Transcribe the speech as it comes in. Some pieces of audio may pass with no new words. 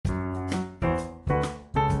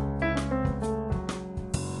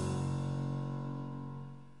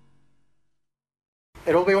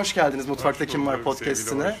Erol Bey hoş geldiniz Mutfakta Kim Var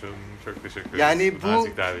podcast'ine. Çok teşekkür ederim. Yani bu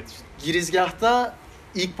nazik davet için. girizgahta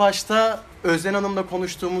ilk başta Özden Hanım'la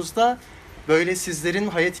konuştuğumuzda böyle sizlerin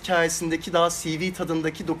hayat hikayesindeki daha CV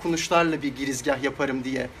tadındaki dokunuşlarla bir girizgah yaparım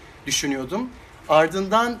diye düşünüyordum.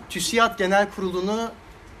 Ardından TÜSİAD Genel Kurulu'nu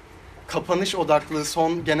kapanış odaklı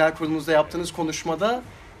son genel kurulunuzda yaptığınız konuşmada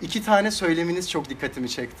 2 tane söyleminiz çok dikkatimi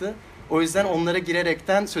çekti. O yüzden onlara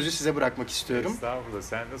girerekten sözü size bırakmak istiyorum. Estağfurullah.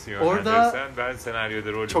 Sen nasıl Orada yönlendirirsen ben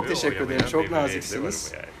senaryoda rolümü çok teşekkür ederim. Çok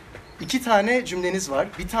naziksiniz. Yani. 2 tane cümleniz var.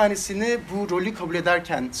 Bir tanesini bu rolü kabul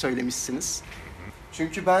ederken söylemişsiniz.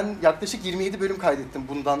 Çünkü ben yaklaşık 27 bölüm kaydettim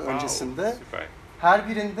bundan öncesinde. Süper. Her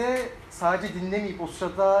birinde sadece dinlemeyip o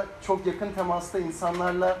sırada çok yakın temasta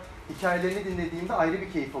insanlarla hikayelerini dinlediğimde ayrı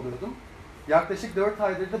bir keyif alıyordum. Yaklaşık 4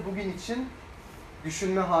 aydır da bugün için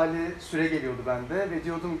düşünme hali süre geliyordu bende ve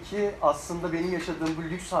diyordum ki aslında benim yaşadığım bu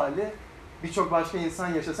lüks hali birçok başka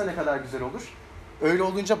insan yaşasa ne kadar güzel olur. Öyle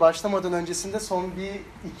olunca başlamadan öncesinde son bir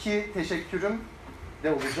 2 teşekkürüm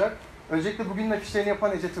de olacak. Öncelikle bugünün afişlerini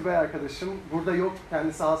yapan Ece Tugay arkadaşım burada yok,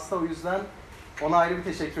 kendisi hasta, o yüzden ona ayrı bir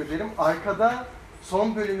teşekkür ederim. Arkada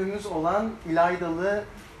son bölümümüz olan İlaydalı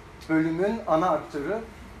bölümün ana aktörü.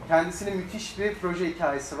 Kendisinin müthiş bir proje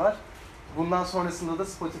hikayesi var. Bundan sonrasında da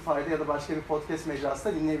Spotify'da ya da başka bir podcast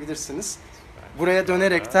mecrasında dinleyebilirsiniz. Buraya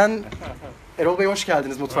dönerekten Erol Bey hoş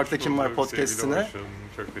geldiniz Mutfakta Kim Var podcast'ine.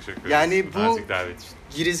 Çok teşekkür ederim. Yani bu nazik davet için.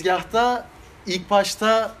 girizgahta ilk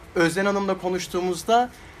başta Özden Hanım'la konuştuğumuzda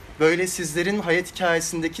böyle sizlerin hayat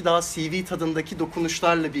hikayesindeki daha CV tadındaki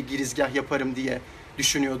dokunuşlarla bir girizgah yaparım diye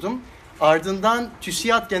düşünüyordum. Ardından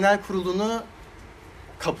TÜSİAD Genel Kurulu'nu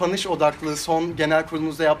kapanış odaklı son genel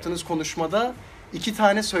kurulunuzda yaptığınız konuşmada 2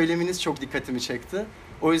 tane söyleminiz çok dikkatimi çekti.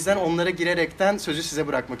 O yüzden onlara girerekten sözü size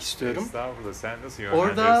bırakmak istiyorum. Estağfurullah. Sen nasıl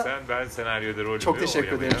Orada yönlendirirsen ben senaryoda rolümü çok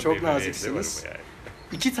teşekkür ederim. Çok naziksiniz.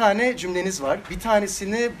 2 tane cümleniz var. Bir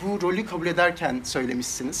tanesini bu rolü kabul ederken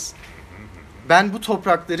söylemişsiniz. Ben bu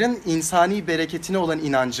toprakların insani bereketine olan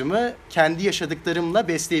inancımı kendi yaşadıklarımla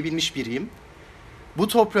besleyebilmiş biriyim. Bu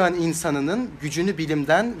toprağın insanının gücünü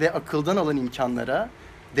bilimden ve akıldan alan imkanlara,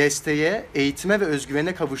 desteğe, eğitime ve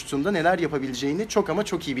özgüvene kavuştuğunda neler yapabileceğini çok ama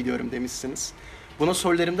çok iyi biliyorum demişsiniz. Buna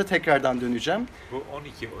sorularımda tekrardan döneceğim. Bu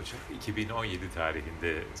 12 Ocak 2017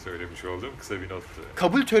 tarihinde söylemiş olduğum kısa bir nottu.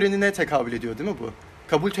 Kabul törenine tekabül ediyor değil mi bu?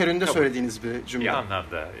 Kabul töreninde söylediğiniz bir cümle. Bir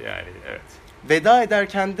anlamda yani evet. Veda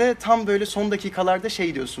ederken de tam böyle son dakikalarda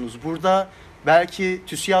şey diyorsunuz. Burada belki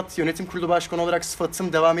TÜSİAD Yönetim Kurulu Başkanı olarak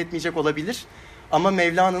sıfatım devam etmeyecek olabilir. Ama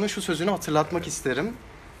Mevlana'nın şu sözünü hatırlatmak isterim.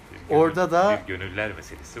 Orada da bir gönüller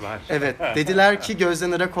meselesi var. Evet, dediler ki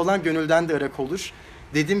gözden ırak olan gönülden de ırak olur.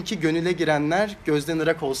 Dedim ki gönüle girenler gözden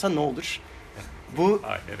ırak olsa ne olur? Bu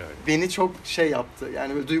beni çok şey yaptı.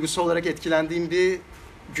 Yani böyle duygusal olarak etkilendiğim bir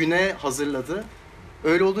güne hazırladı.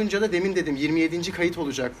 Öyle olunca da demin dedim 27. kayıt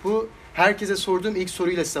olacak bu. Herkese sorduğum ilk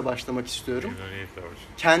soruyla size başlamak istiyorum.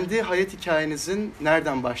 Kendi hayat hikayenizin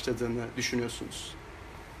nereden başladığını düşünüyorsunuz?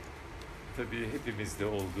 Tabii hepimizde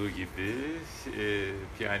olduğu gibi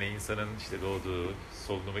yani insanın işte doğduğu,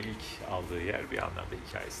 solunumu ilk aldığı yer bir anlamda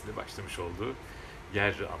hikayesinde başlamış olduğu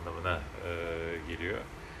yer anlamına geliyor.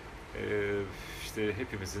 İşte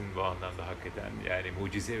hepimizin bu anlamda hakikaten yani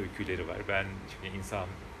mucize öyküleri var. Ben çünkü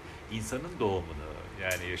insanın doğumunu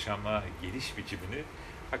yani yaşama geliş biçimini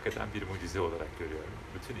hakikaten bir mucize olarak görüyorum.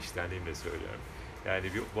 Bütün içtenliğimle söylüyorum.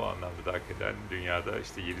 Yani bu anlamda da hakikaten dünyada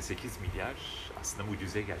işte 7-8 milyar aslında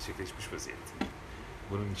mucize gerçekleşmiş vaziyette.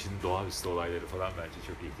 Bunun için doğaüstü olayları falan bence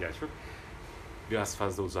çok ihtiyaç yok. Biraz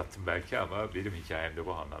fazla uzattım belki ama benim hikayemde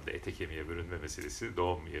bu anlamda ete kemiğe bürünme meselesi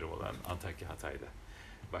doğum yerim olan Antakya Hatay'da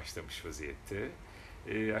başlamış vaziyette.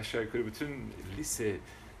 Aşağı yukarı bütün lise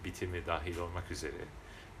bitimi dahil olmak üzere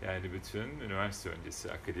yani bütün üniversite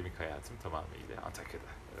öncesi akademik hayatım tamamıyla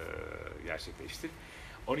Antakya'da gerçekleşti.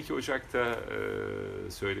 12 Ocak'ta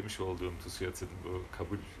söylemiş olduğum TÜSİAD'ın bu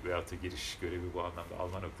kabul veyahut da giriş görevi bu anlamda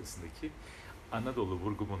alma noktasındaki Anadolu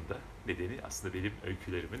vurgumun da nedeni aslında benim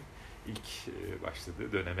öykülerimin ilk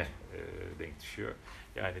başladığı döneme denk düşüyor.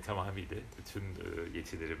 Yani tamamıyla bütün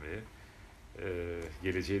yetilerimi,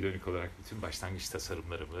 geleceğe dönük olarak bütün başlangıç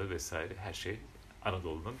tasarımlarımı vesaire her şey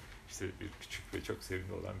Anadolu'nun işte bir küçük ve çok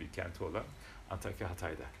sevimli olan bir kenti olan Antakya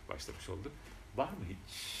Hatay'da başlamış oldu. Var mı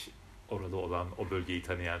hiç oralı olan, o bölgeyi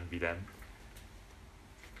tanıyan, bilen?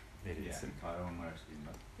 Nerelisin? Yani Kahramanmaraş diyeyim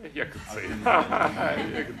ben. Yakın sayılır.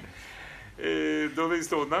 Yakın.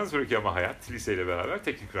 Dolayısıyla ondan sonraki ama hayat, liseyle beraber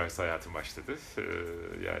teknik üniversite hayatım başladı.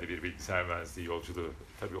 Yani bir bilgisayar mühendisliği yolculuğu.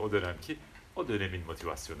 Tabii o dönemin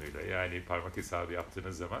motivasyonuyla. Yani parmak hesabı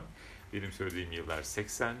yaptığınız zaman benim söylediğim yıllar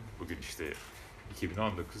 80, bugün işte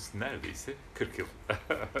 2019 neredeyse 40 yıl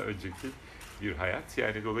önceki bir hayat.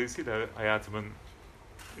 Yani dolayısıyla hayatımın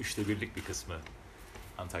 1/3'lik bir kısmı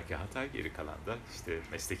Antakya Hatay, geri kalan da işte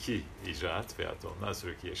mesleki icraat veyahut da ondan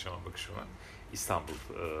sonraki yaşama bakışı olan İstanbul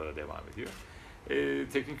devam ediyor.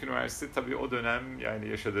 Teknik üniversite tabii o dönem yani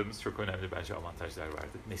yaşadığımız çok önemli bence avantajlar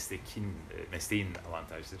vardı. Mesleğin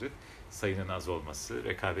avantajları, sayının az olması,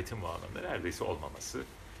 rekabetin bu anlamda neredeyse olmaması.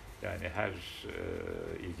 Yani her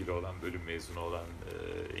ilgili olan bölüm mezunu olan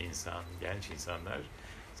insan, genç insanlar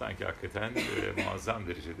sanki hakikaten muazzam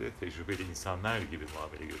derecede tecrübeli insanlar gibi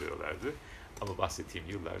muamele görüyorlardı. Ama bahsettiğim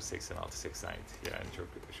yıllar 86-87 yani çok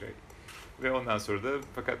şey. Ve ondan sonra da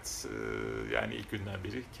fakat yani ilk günden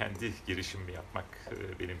beri kendi girişimimi yapmak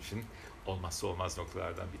benim için olmazsa olmaz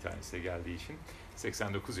noktalardan bir tanesi geldiği için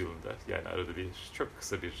 89 yılında yani arada çok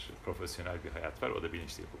kısa bir profesyonel bir hayat var. O da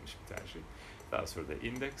bilinçli yapılmış bir tercih. Daha sonra da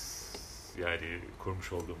Index yani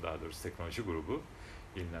kurmuş olduğum daha doğrusu teknoloji grubu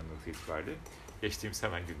gelinen nokta itibariyle geçtiğimiz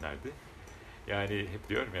hemen günlerde yani hep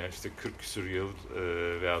diyorum ya işte 40 küsur yıl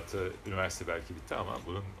veyahut da üniversite belki bitti ama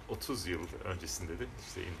bunun 30 yıl öncesinde de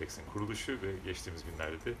işte Index'in kuruluşu ve geçtiğimiz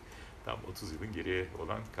günlerde de tam 30 yılın geriye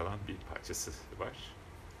kalan bir parçası var.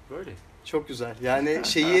 Böyle. Çok güzel. Yani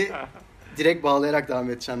şeyi direkt bağlayarak devam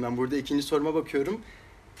edeceğim ben. Burada ikinci soruma bakıyorum.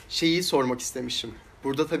 Şeyi sormak istemişim.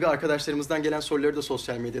 Burada tabii arkadaşlarımızdan gelen soruları da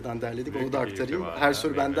sosyal medyadan derledik. Onu da aktarayım. Her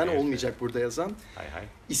soru benden olmayacak burada yazan. Hay.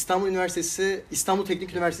 İstanbul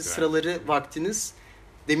Teknik Üniversitesi sıraları vaktiniz.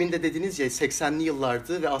 Demin de dediniz ya 80'li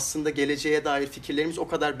yıllardı ve aslında geleceğe dair fikirlerimiz o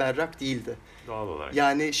kadar berrak değildi. Doğal olarak.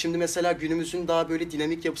 Yani şimdi mesela günümüzün daha böyle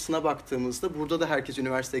dinamik yapısına baktığımızda burada da herkes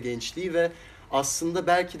üniversite gençliği ve aslında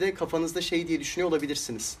belki de kafanızda şey diye düşünüyor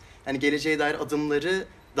olabilirsiniz. Yani geleceğe dair adımları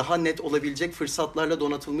daha net olabilecek fırsatlarla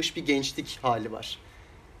donatılmış bir gençlik hali var.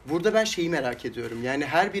 Burada ben şeyi merak ediyorum. Yani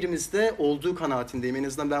her birimizde olduğu kanaatindeyim. En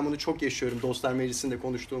azından ben bunu çok yaşıyorum Dostlar Meclisi'nde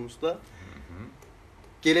konuştuğumuzda.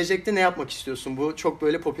 Gelecekte ne yapmak istiyorsun? Bu çok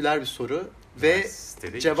böyle popüler bir soru. Ve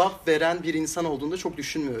cevap veren bir insan olduğunu da çok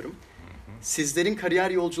düşünmüyorum. Sizlerin kariyer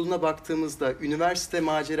yolculuğuna baktığımızda üniversite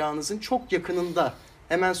maceranızın çok yakınında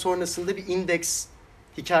hemen sonrasında bir Index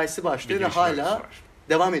hikayesi başlıyor ve hala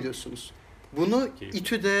devam ediyorsunuz. Bunu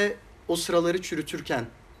İTÜ'de o sıraları çürütürken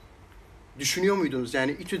düşünüyor muydunuz?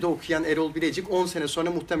 Yani İTÜ'de okuyan Erol Bilecik 10 sene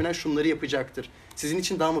sonra muhtemelen şunları yapacaktır. Sizin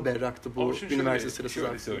için daha mı berraktı bu üniversite sırası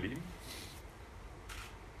zaten? Şöyle söyleyeyim.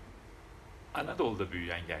 Anadolu'da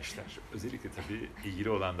büyüyen gençler, özellikle tabii ilgili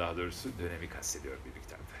olan daha doğrusu dönemi kastediyor bir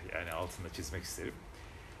miktarda. Yani altında çizmek isterim.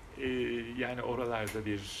 Yani oralarda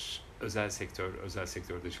bir özel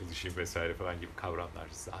sektörde çalışayım vesaire falan gibi kavramlar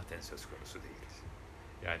zaten söz konusu değil.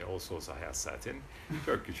 Yani olsa hayat zaten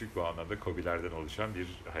çok küçük bu anlamda KOBİ'lerden oluşan bir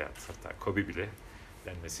hayat. Hatta KOBİ bile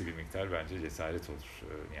denmesi bir miktar bence cesaret olur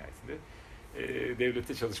nihayetinde.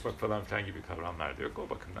 Devlette çalışmak falan filan gibi kavramlar da yok. O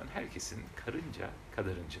bakımdan herkesin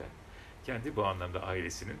kadarınca kendi bu anlamda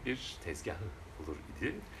ailesinin bir tezgahı olur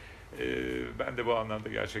idi. Ben de bu anlamda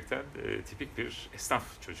gerçekten tipik bir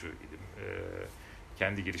esnaf çocuğuydum.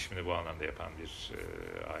 Kendi girişimini bu anlamda yapan bir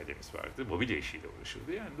ailemiz vardı. Mobilya işiyle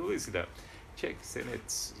uğraşırdı. Yani dolayısıyla çek,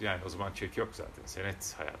 senet, yani o zaman çek yok zaten.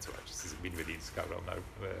 Senet hayatı var. Sizin bilmediğiniz kavramlar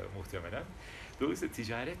muhtemelen. Dolayısıyla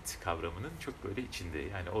ticaret kavramının çok böyle içinde.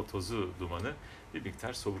 Yani o tozu, dumanı bir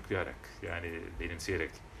miktar soluklayarak, yani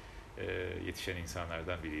benimseyerek yetişen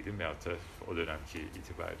insanlardan biriydim. Veyahut da o dönemki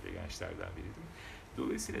itibariyle gençlerden biriydim.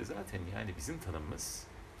 Dolayısıyla zaten yani bizim tanımımız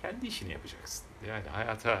kendi işini yapacaksın. Yani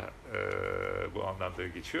hayata bu anlamda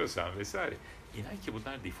geçiyorsan vesaire. İnan ki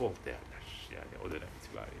bunlar default değerler. Yani o dönem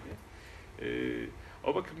itibariyle.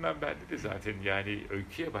 O bakımdan bende de zaten yani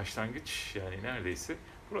öyküye başlangıç yani neredeyse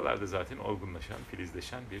buralarda zaten olgunlaşan,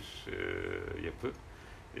 filizleşen bir yapı.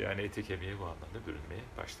 Yani ete kemiğe bu anlamda bürünmeye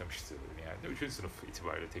başlamıştı. Yani 3. sınıf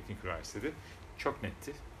itibariyle teknik üniversitede çok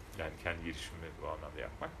netti. Yani kendi girişimimi bu anlamda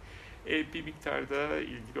yapmak. Bir miktarda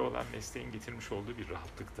ilgili olan mesleğin getirmiş olduğu bir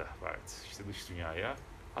rahatlık da vardı. İşte dış dünyaya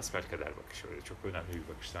hasbelkader bakış, öyle çok önemli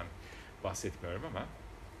bir bakıştan bahsetmiyorum ama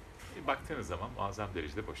baktığınız zaman muazzam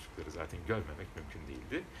derecede boşlukları zaten görmemek mümkün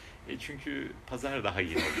değildi. Çünkü pazar daha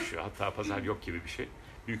yeni oluşuyor. Hatta pazar yok gibi bir şey.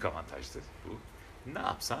 Büyük avantajdı bu. Ne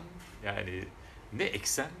yapsan yani ne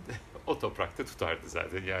eksen o toprakta tutardı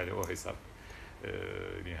zaten. Yani o hesap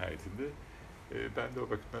nihayetinde. Ben de o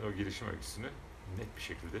bakımdan o girişim öyküsünü net bir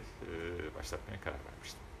şekilde başlatmaya karar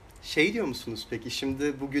vermiştim. Şey diyor musunuz peki?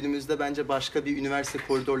 Şimdi bugünümüzde bence başka bir üniversite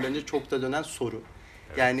koridorlarında çok da dönen soru.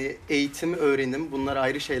 Evet. Yani eğitim, öğrenim bunlar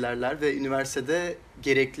ayrı şeylerler ve üniversitede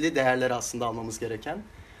gerekli değerler aslında almamız gereken.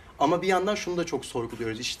 Ama bir yandan şunu da çok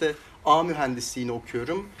sorguluyoruz. İşte A mühendisliğini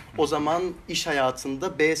okuyorum. O zaman iş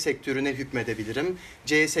hayatında B sektörüne hükmedebilirim.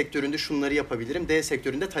 C sektöründe şunları yapabilirim. D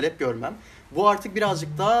sektöründe talep görmem. Bu artık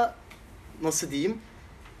birazcık daha nasıl diyeyim?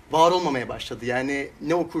 Var olmamaya başladı. Yani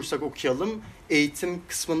ne okursak okuyalım eğitim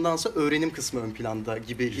kısmındansa öğrenim kısmı ön planda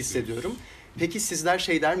gibi hissediyorum. Peki sizler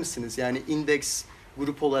şey der misiniz? Yani Index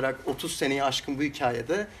grup olarak 30 seneyi aşkın bu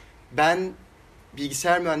hikayede ben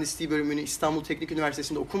bilgisayar mühendisliği bölümünü İstanbul Teknik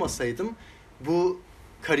Üniversitesi'nde okumasaydım bu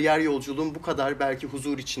kariyer yolculuğum bu kadar belki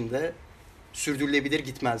huzur içinde sürdürülebilir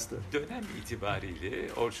gitmezdi. Dönem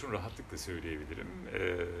itibariyle Orçun rahatlıkla söyleyebilirim.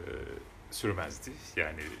 Sürmezdi.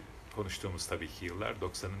 Yani konuştuğumuz tabii ki yıllar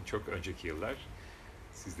 90'ın çok önceki yıllar.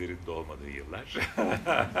 Sizlerin doğmadığı yıllar.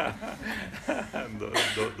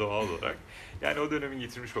 Doğal olarak. Yani o dönemin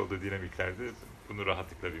getirmiş olduğu dinamiklerde bunu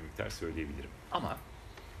rahatlıkla bir miktar söyleyebilirim. Ama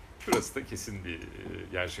şurası da kesin bir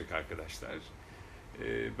gerçek arkadaşlar.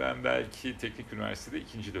 Ben belki teknik üniversitede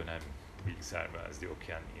 2. dönem bilgisayar mühendisliği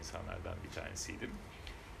okuyan insanlardan bir tanesiydim.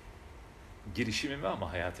 Girişimimi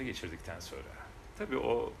ama hayata geçirdikten sonra. Tabii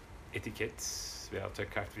o etiket veyahut da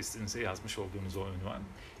kartvizitinize yazmış olduğunuz o ünvan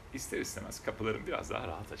ister istemez kapıların biraz daha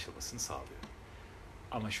rahat açılmasını sağlıyor.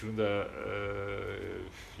 Ama şunu da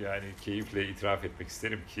yani keyifle itiraf etmek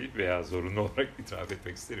isterim ki veya zorunlu olarak itiraf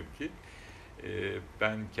etmek isterim ki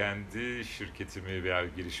ben kendi şirketimi veya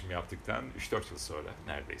girişimi yaptıktan 3-4 yıl sonra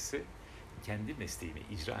neredeyse kendi mesleğimi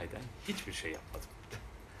icra eden hiçbir şey yapmadım.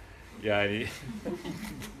 Yani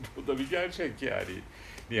bu da bir gerçek yani.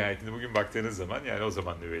 Nihayetinde bugün baktığınız zaman yani o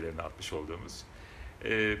zaman nüvelerini atmış olduğumuz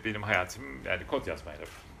benim hayatım yani kod yazmayla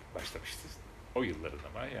başlamıştı. O yılların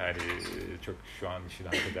ama yani çok şu an işin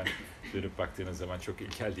hakikaten dönüp baktığınız zaman çok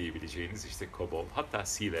ilkel diyebileceğiniz işte COBOL hatta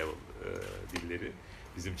C-level dilleri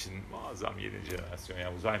bizim için muazzam yeni jenerasyon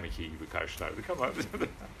yani uzay mekiği gibi karşılardık ama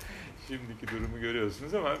şimdiki durumu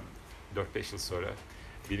görüyorsunuz ama 4-5 yıl sonra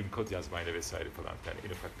benim kod yazmayla vesaire falan yani en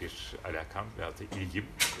ufak bir alakam veyahut da ilgim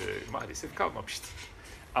maalesef kalmamıştı.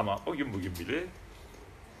 Ama o gün bugün bile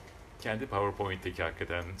kendi PowerPoint'teki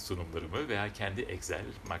hakikaten sunumlarımı veya kendi Excel,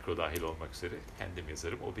 makro dahil olmak üzere kendim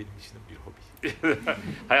yazarım. O benim için bir hobi.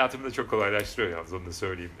 Hayatımı da çok kolaylaştırıyor yalnız onu da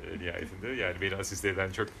söyleyeyim nihayetinde. Yani beni asist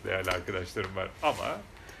eden çok değerli arkadaşlarım var ama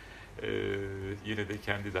yine de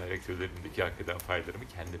kendi direktörlerimdeki hakikaten faydalarımı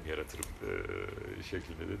kendim yaratırım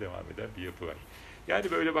şeklinde de devam eden bir yapı var.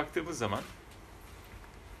 Yani böyle baktığımız zaman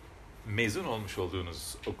mezun olmuş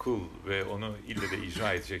olduğunuz okul ve onu ille de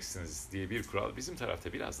icra edeceksiniz diye bir kural bizim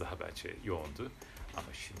tarafta biraz daha bence yoğundu.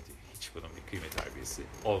 Ama şimdi hiç bunun bir kıymet harbiyesi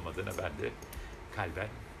olmadığına ben de kalben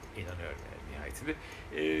inanıyorum yani nihayetinde.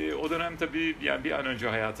 O dönem tabii yani bir an önce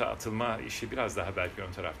hayata atılma işi biraz daha belki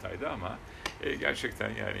ön taraftaydı ama gerçekten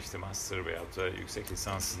yani işte master veyahut da yüksek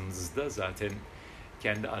lisansınızda zaten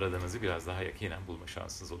kendi aradığınızı biraz daha yakinen bulma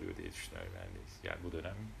şansınız oluyor diye düşünüyorum. Yani bu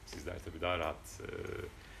dönem sizler tabii daha rahat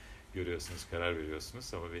görüyorsunuz, karar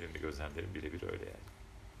veriyorsunuz ama benim de gözlemlerim birebir öyle yani.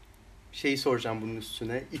 Şeyi soracağım bunun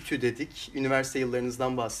üstüne. İTÜ dedik, üniversite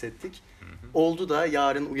yıllarınızdan bahsettik. Hı hı. Oldu da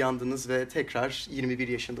yarın uyandınız ve tekrar 21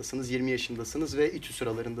 yaşındasınız, 20 yaşındasınız ve İTÜ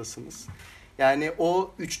sıralarındasınız. Yani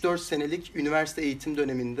o 3-4 senelik üniversite eğitim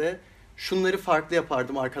döneminde şunları farklı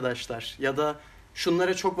yapardım arkadaşlar ya da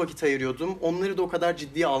şunlara çok vakit ayırıyordum, onları da o kadar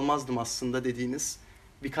ciddiye almazdım aslında dediğiniz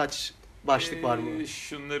birkaç başlık var mı?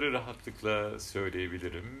 Şunları rahatlıkla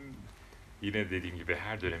söyleyebilirim. Yine dediğim gibi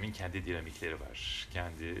her dönemin kendi dinamikleri var.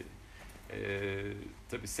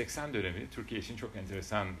 Tabii 80 dönemi Türkiye için çok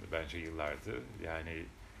enteresan bence yıllardı. Yani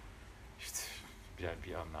işte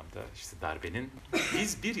bir anlamda işte darbenin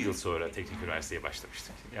biz bir yıl sonra teknik üniversiteye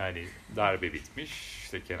başlamıştık. Yani darbe bitmiş.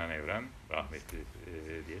 İşte Kenan Evren rahmetli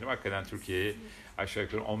diyelim. Hakikaten Türkiye'yi aşağı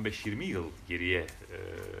yukarı 15-20 yıl geriye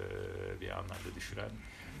bir anlamda düşüren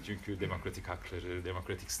çünkü demokratik hakları,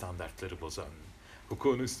 demokratik standartları bozan,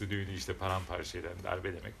 hukukun üstünlüğünü işte paramparça eden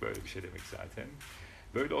darbe demek böyle bir şey demek zaten.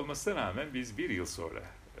 Böyle olmasına rağmen biz bir yıl sonra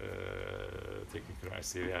teknik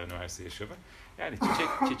üniversite veya üniversite yaşamı yani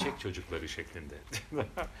çiçek çocukları şeklinde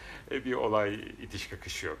bir olay itiş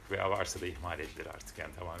kakış yok veya varsa da ihmal edilir artık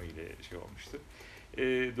yani tamamıyla şey olmuştu.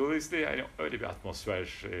 Dolayısıyla yani öyle bir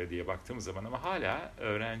atmosfer diye baktığımız zaman ama hala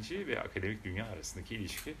öğrenci ve akademik dünya arasındaki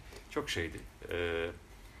ilişki çok şeydi.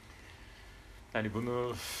 Yani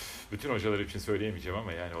bunu bütün hocalar için söyleyemeyeceğim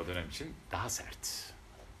ama yani o dönem için daha sert,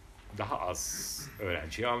 daha az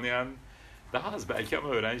öğrenciyi anlayan, daha az belki ama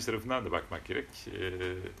öğrenci tarafından da bakmak gerek.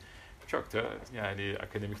 Çok da yani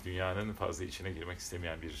akademik dünyanın fazla içine girmek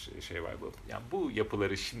istemeyen bir şey var bu. Yani bu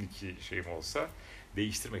yapıları şimdiki şeyim olsa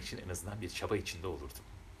değiştirmek için en azından bir çaba içinde olurdum.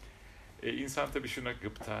 İnsan tabii şuna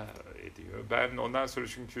gıpta ediyor. Ben ondan sonra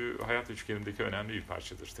çünkü hayat üçgenimdeki önemli bir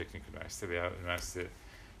parçadır teknik üniversite veya üniversite.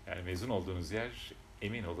 Yani mezun olduğunuz yer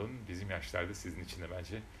emin olun bizim yaşlarda sizin için de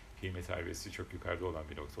bence kıymet harbiyesi çok yukarıda olan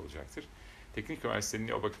bir nokta olacaktır. Teknik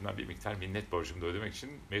üniversitenin o bakımdan bir miktar minnet borcumu da ödemek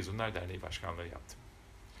için Mezunlar Derneği Başkanlığı yaptım.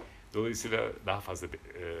 Dolayısıyla daha fazla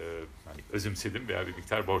hani özümsedim veya bir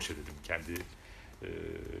miktar borç ödedim kendi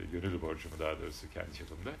Gönül borcumu daha doğrusu kendi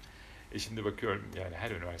çapımda. Şimdi bakıyorum yani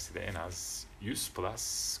her üniversitede en az 100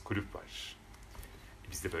 plus kulüp var.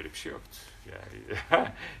 Bizde böyle bir şey yoktu. Yani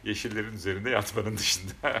yeşillerin üzerinde yatmanın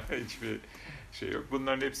dışında hiçbir şey yok.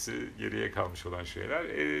 Bunların hepsi geriye kalmış olan şeyler.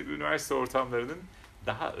 Üniversite ortamlarının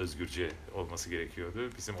daha özgürce olması gerekiyordu.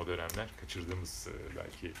 Bizim o dönemler kaçırdığımız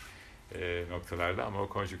belki noktalarda ama o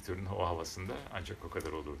konjüktürün o havasında ancak o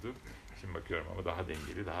kadar olurdu. Şimdi bakıyorum ama daha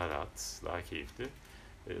dengeli, daha rahat, daha keyifli,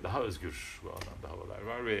 daha özgür bu anlamda havalar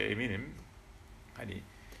var ve eminim hani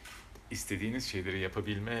istediğiniz şeyleri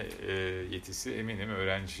yapabilme yetisi eminim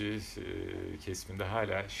öğrenci kesiminde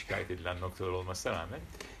hala şikayet edilen noktalar olmasına rağmen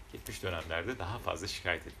geçmiş dönemlerde daha fazla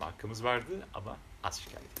şikayet etme hakkımız vardı ama az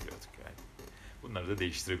şikayet ediyorduk yani. Bunları da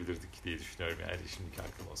değiştirebilirdik diye düşünüyorum yani şimdiki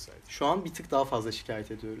hakkım olsaydı. Şu an bir tık daha fazla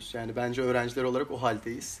şikayet ediyoruz. Yani bence öğrenciler olarak o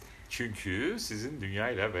haldeyiz. Çünkü sizin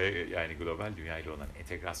dünyayla ve yani global dünyayla olan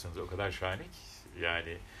entegrasyonunuz o kadar şahane ki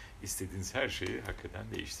yani istediğiniz her şeyi hakikaten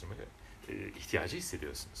değiştirme ihtiyacı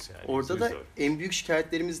hissediyorsunuz. Yani orada da en büyük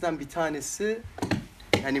şikayetlerimizden bir tanesi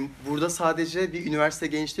yani burada sadece bir üniversite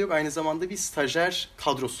gençliği yok, aynı zamanda bir stajyer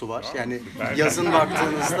kadrosu var. Yani yazın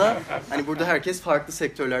baktığınızda hani burada herkes farklı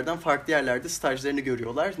sektörlerden, farklı yerlerde stajlarını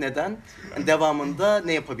görüyorlar. Neden? Yani devamında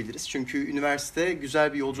ne yapabiliriz? Çünkü üniversite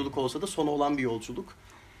güzel bir yolculuk olsa da sonu olan bir yolculuk.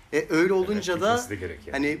 Öyle olunca evet, da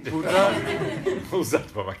yani. hani burada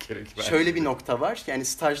uzatmamak gerek. Şöyle bir nokta var. Yani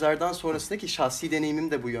stajlardan sonrasındaki şahsi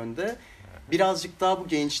deneyimim de bu yönde. Birazcık daha bu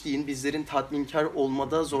gençliğin, bizlerin tatminkar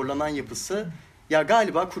olmada zorlanan yapısı, ya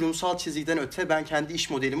galiba kurumsal çizgiden öte ben kendi iş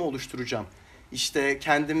modelimi oluşturacağım. İşte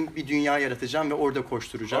kendim bir dünya yaratacağım ve orada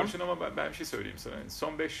koşturacağım. Orçun ama ben bir şey söyleyeyim sana.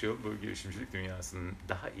 Son 5 yıl bu girişimcilik dünyasının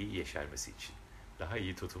daha iyi yeşermesi için, daha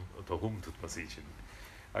iyi tohum tutması için,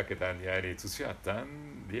 hakikaten yani TÜSİAD'dan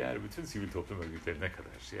diğer bütün sivil toplum örgütlerine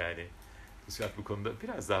kadar yani TÜSİAD bu konuda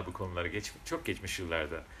biraz daha bu konulara çok geçmiş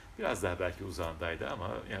yıllarda biraz daha belki uzağındaydı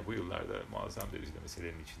ama yani bu yıllarda muazzam derecede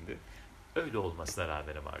meselenin içinde. Öyle olmasına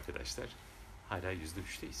rağmen ama arkadaşlar hala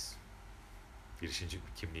 %3'teyiz. Girişimci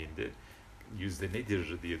kimliğinde yüzde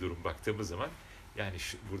nedir diye durum baktığımız zaman yani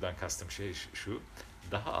buradan kastım şey şu,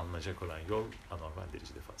 daha alınacak olan yol anormal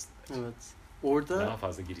derecede fazla. Evet. Orada daha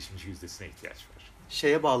fazla girişimci yüzdesine ihtiyaç var.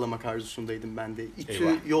 Şeye bağlamak arzusundaydım ben de. İTÜ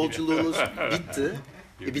Eyvah, yolculuğunuz bitti.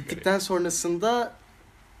 Bittikten sonrasında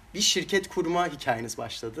bir şirket kurma hikayeniz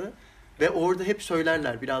başladı. Ve orada hep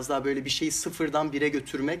söylerler biraz daha böyle bir şeyi sıfırdan bire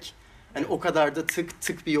götürmek hani o kadar da tık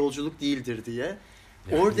tık bir yolculuk değildir diye.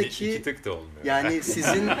 Yani oradaki iki tık da olmuyor. Yani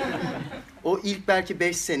sizin o ilk belki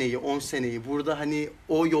 5 seneyi, 10 seneyi burada hani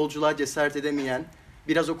o yolculuğa cesaret edemeyen,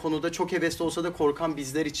 biraz o konuda çok hevesli olsa da korkan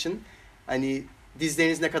bizler için hani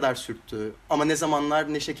dizleriniz ne kadar sürttü ama ne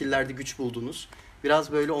zamanlar, ne şekillerde güç buldunuz?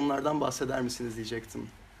 Biraz böyle onlardan bahseder misiniz diyecektim.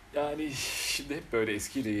 Yani şimdi hep böyle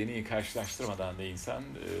eskiyle yeniyi karşılaştırmadan da insan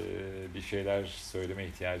bir şeyler söyleme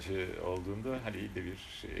ihtiyacı olduğunda hani de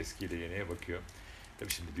bir eskiyle yeniye bakıyor. Tabii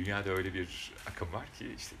şimdi dünyada öyle bir akım var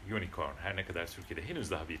ki işte unicorn, her ne kadar Türkiye'de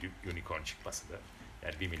henüz daha bir unicorn çıkması da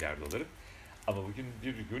yani 1 milyar doları. Ama bugün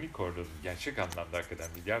bir unicorn'un gerçek anlamda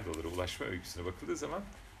hakikaten milyar dolara ulaşma öyküsüne bakıldığı zaman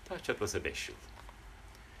taş çatlasa 5 yıl.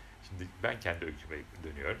 Şimdi ben kendi öyküme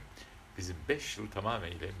dönüyorum. Bizim 5 yıl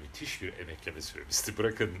tamamıyla müthiş bir emekleme süremizdi.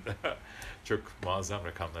 Bırakın çok muazzam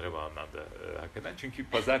rakamlara bağlandı hakikaten. Çünkü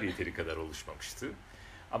pazar yeteri kadar oluşmamıştı.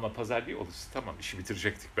 Ama pazar bir oluşsa tamam işi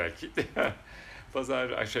bitirecektik belki. Pazar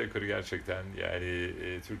aşağı yukarı gerçekten yani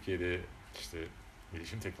Türkiye'de işte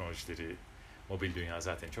bilişim teknolojileri, mobil dünya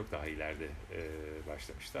zaten çok daha ileride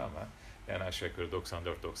başlamıştı ama yani aşağı yukarı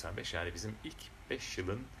 94-95 yani bizim ilk 5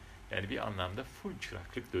 yılın yani bir anlamda full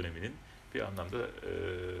çıraklık döneminin bir anlamda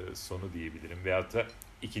sonu diyebilirim veyahut da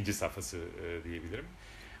ikinci safhası diyebilirim.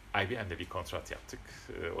 IBM'le bir kontrat yaptık.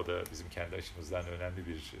 O da bizim kendi açımızdan önemli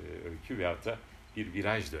bir öykü veyahut da bir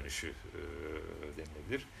viraj dönüşü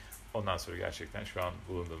denilebilir. Ondan sonra gerçekten şu an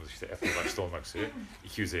bulunduğumuz işte Apple başta olmak üzere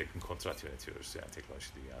 200'e yakın kontrat yönetiyoruz yani teknoloji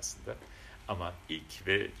dünyasında. Ama ilk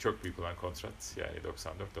ve çok büyük olan kontrat yani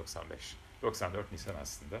 94-95. 94 Nisan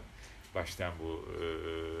aslında başlayan bu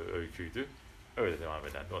öyküydü. Öyle devam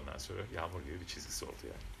eden de ondan sonra yağmur gibi bir çizgisi oldu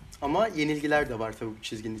yani. Ama yenilgiler de var tabii bu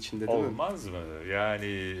çizginin içinde değil mi? Olmaz mı?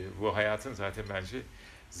 Yani bu hayatın zaten bence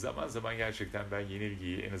zaman zaman gerçekten ben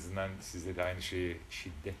yenilgiyi en azından sizde de aynı şeyi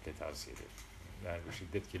şiddetle tavsiye ederim. Yani bu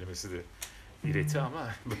şiddet kelimesi de ireti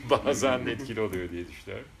ama bazen de etkili oluyor diye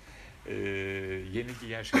düşünüyorum. Yenilgi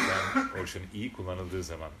gerçekten Orçun'un iyi kullanıldığı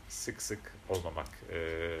zaman sık sık olmamak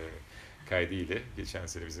kaydıyla geçen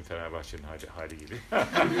sene bizim Fenerbahçe'nin hali gibi.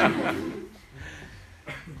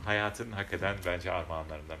 Hayatın hakikaten bence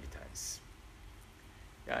armağanlarından bir tanesi.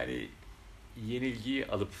 Yani yenilgiyi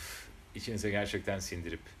alıp içinize gerçekten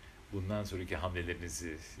sindirip bundan sonraki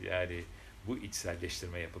hamlelerinizi, yani bu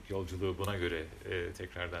içselleştirme yapıp yolculuğu buna göre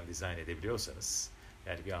tekrardan dizayn edebiliyorsanız,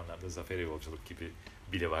 yani bir anlamda zafere yolculuk gibi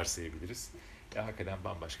bile varsayabiliriz. Hakikaten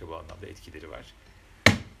bambaşka bu anlamda etkileri var.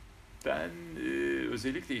 Ben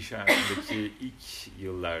özellikle iş hayatındaki ilk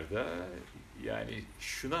yıllarda yani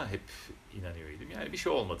şuna hep inanıyordum. Yani bir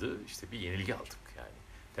şey olmadı, işte bir yenilgi aldık. Yani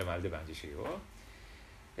temelde bence şey o.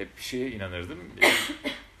 Hep bir şeye inanırdım.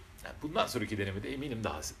 Yani bundan sonraki denemede eminim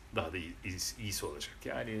daha da iyisi olacak.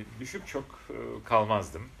 Yani düşüp çok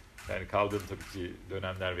kalmazdım. Yani kaldığım tabii ki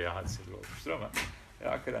dönemler veya hadiseler olmuştur ama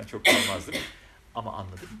hakikaten çok kalmazdım. Ama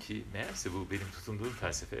anladım ki meğerse bu benim tutunduğum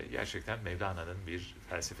felsefe gerçekten Mevlana'nın bir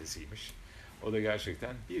felsefesiymiş. O da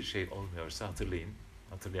gerçekten bir şey olmuyorsa hatırlayın,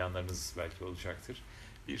 hatırlayanlarınız belki olacaktır.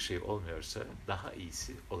 Bir şey olmuyorsa daha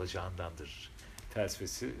iyisi olacağındandır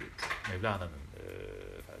felsefesi, Mevlana'nın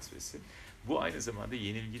felsefesi. Bu aynı zamanda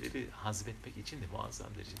yenilgileri hazmetmek için de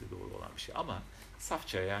muazzam derecede doğru olan bir şey. Ama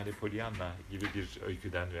safça, yani Pollyanna gibi bir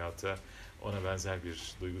öyküden veyahut da ona benzer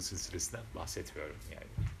bir duygu silsilesinden bahsetmiyorum.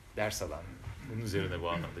 Yani ders alan, bunun üzerine bu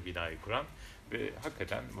anlamda binayı kuran ve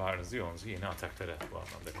hakikaten varınızı yoğunuzu yeni ataklara bu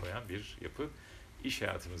anlamda koyan bir yapı. İş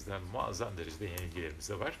hayatımızda muazzam derecede yenilgilerimiz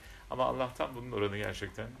de var. Ama Allah'tan bunun oranı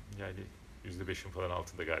gerçekten yani %5'in falan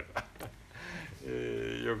altında galiba.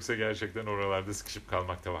 Yoksa gerçekten oralarda sıkışıp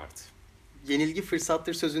kalmak da vardı. Yenilgi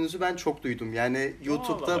fırsattır sözünüzü ben çok duydum. Yani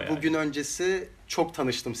YouTube'da bugün öncesi çok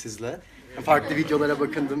tanıştım sizle. Farklı videolara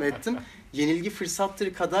bakındım ettim. Yenilgi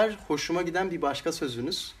fırsattır kadar hoşuma giden bir başka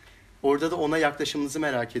sözünüz. Orada da ona yaklaşımınızı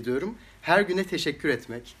merak ediyorum. Her güne teşekkür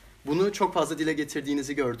etmek. Bunu çok fazla dile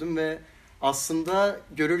getirdiğinizi gördüm ve aslında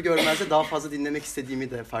görür görmez de daha fazla dinlemek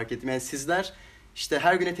istediğimi de fark ettim. Yani sizler işte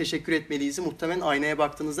her güne teşekkür etmeliyiz'i muhtemelen aynaya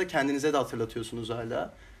baktığınızda kendinize de hatırlatıyorsunuz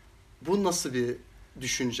hala. Bu nasıl bir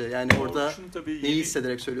düşünce? Yani orada neyi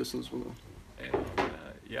hissederek söylüyorsunuz bunu?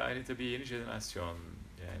 Yani tabii yeni jenerasyon,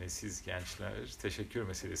 yani siz gençler teşekkür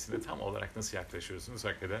meselesine tam olarak nasıl yaklaşıyorsunuz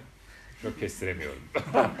hakikaten çok kestiremiyorum.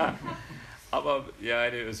 Ama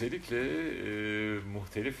yani özellikle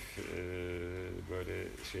muhtelif böyle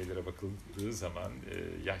şeylere bakıldığı zaman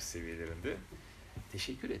yaş seviyelerinde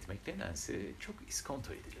teşekkür etmek denense çok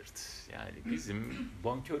iskonto edilirdi. Yani bizim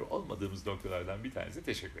bonkör olmadığımız noktalardan bir tanesi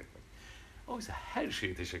teşekkür etmek. Oysa her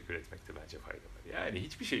şeye teşekkür etmekte bence fayda var. Yani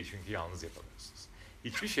hiçbir şey çünkü yalnız yapamıyorsunuz.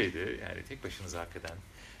 Hiçbir şeyde yani tek başınıza hakikaten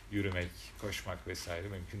yürümek, koşmak vesaire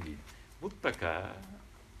mümkün değil. Mutlaka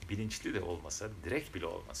bilinçli de olmasa, direkt bile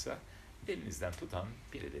olmasa elinizden tutan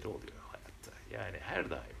birileri oluyor hayatta. Yani her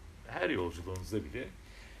daim, her yolculuğunuzda bile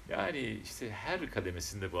yani işte her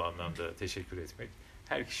kademesinde bu anlamda teşekkür etmek,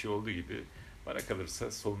 her kişi olduğu gibi bana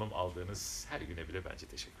kalırsa solunum aldığınız her güne bile bence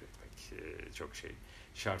teşekkür etmek çok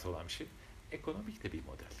şart olan bir şey. Ekonomik de bir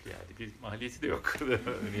model, yani bir maliyeti de yok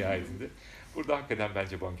nihayetinde. Burada hakikaten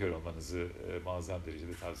bence bonkör olmanızı muazzam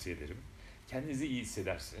derecede tavsiye ederim. Kendinizi iyi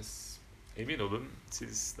hissedersiniz. Emin olun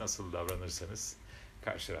siz nasıl davranırsanız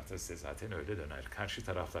karşı tarafta size zaten öyle döner. Karşı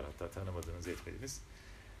taraflar hatta tanımadığınız, etmediğiniz.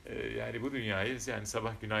 Yani bu dünyayı yani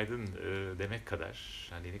sabah günaydın demek kadar,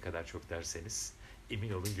 hani ne kadar çok derseniz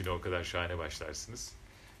emin olun güne o kadar şahane başlarsınız.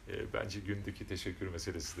 Bence gündeki teşekkür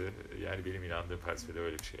meselesi de yani benim inandığım felsefede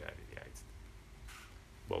öyle bir şey yani nihayetinde.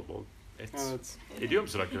 Bol bol et. Evet. Ediyor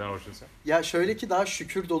musun hakikaten Orçun sen? Ya şöyle ki daha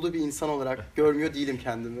şükür dolu bir insan olarak görmüyor değilim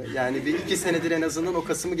kendimi. Yani bir 2 senedir en azından o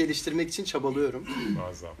kasımı geliştirmek için çabalıyorum.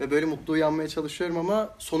 Muazzam. Ve böyle mutlu uyanmaya çalışıyorum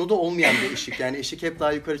ama sonu da olmayan bir eşik. Yani eşik hep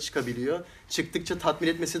daha yukarı çıkabiliyor. Çıktıkça tatmin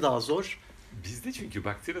etmesi daha zor. Bizde çünkü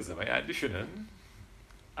baktığınız zaman yani düşünün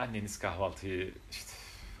anneniz kahvaltıyı işte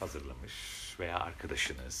hazırlamış veya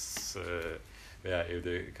arkadaşınız veya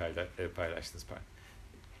evde paylaştığınız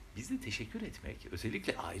bizde teşekkür etmek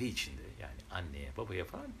özellikle aile içinde yani anneye babaya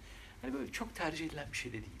falan hani böyle çok tercih edilen bir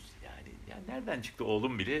şey de değil. Yani nereden çıktı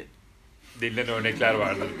oğlum bile denilen örnekler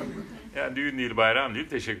vardır. Yani düğün değil bayram değil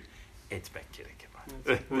teşekkür etmek gerekir.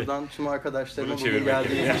 Evet, buradan tüm arkadaşlarıma bugün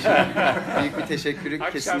geldiğiniz için büyük bir teşekkürü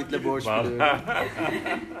kesinlikle borç biliyorum.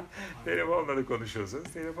 Telefonla da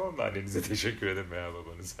konuşuyorsanız telefonla annenize teşekkür edin veya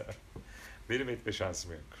babanıza. Benim etme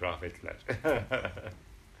şansım yok. Rahmetliler.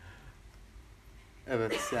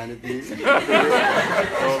 Evet yani değil.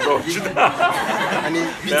 Doğru. Hani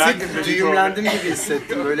bir tık düğümlendim gibi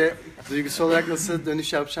hissettim. Böyle duygusal olarak nasıl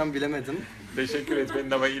dönüş yapacağım bilemedim. Teşekkür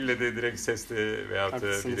etmenin ama ille de direkt sesle veyahut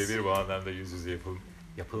da birebir bu anlamda yüz yüze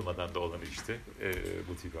yapılmadan da olan işte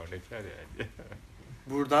bu tip örnekler yani.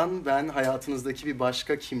 Buradan ben hayatınızdaki bir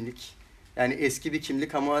başka kimlik, yani eski bir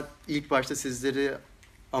kimlik ama ilk başta sizleri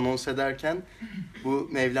anons ederken bu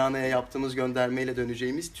Mevlana'ya yaptığımız göndermeyle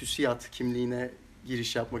döneceğimiz TÜSİAD kimliğine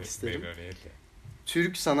giriş yapmak isterim. Memnuniyetle.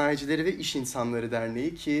 Türk Sanayicileri ve İş İnsanları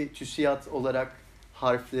Derneği ki TÜSİAD olarak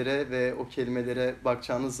harflere ve o kelimelere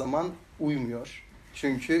bakacağınız zaman uymuyor.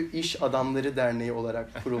 Çünkü İş Adamları Derneği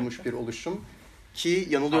olarak kurulmuş bir oluşum. Ki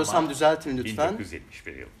yanılıyorsam Ama düzeltin lütfen.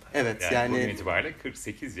 1971 yılında. Evet, yani bugün yani itibariyle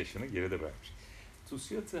 48 yaşını geride bırakmış.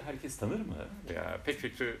 TÜSİAD'ı herkes tanır mı? Ya pek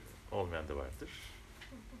fikri olmayan da vardır.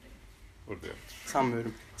 Burada yoktur.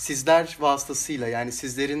 sanmıyorum. Sizler vasıtasıyla, yani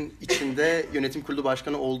sizlerin içinde yönetim kurulu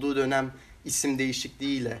başkanı olduğu dönem isim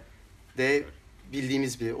değişikliğiyle de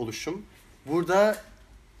bildiğimiz bir oluşum. Burada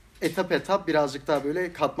etap etap birazcık daha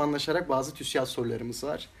böyle katmanlaşarak bazı TÜSİAD sorularımız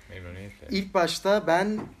var. Memnuniyetle. İlk başta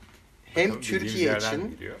ben hem Bakalım Türkiye bildiğimiz yerden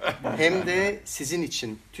için geliyor. hem de sizin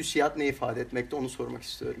için TÜSİAD ne ifade etmekte onu sormak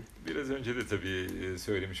istiyorum. Biraz önce de tabii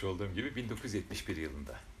söylemiş olduğum gibi 1971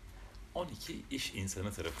 yılında 12 iş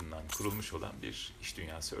insanı tarafından kurulmuş olan bir iş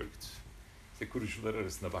dünyası örgütü. İşte kurucular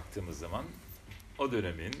arasında baktığımız zaman o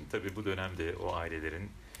dönemin, tabii bu dönemde o ailelerin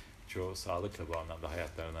çoğu sağlıkla bu anlamda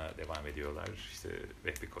hayatlarına devam ediyorlar. İşte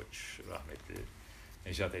Vehbi Koç rahmetli,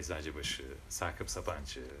 Necat Eczacıbaşı, Sakıp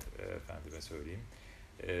Sabancı, efendime söyleyeyim,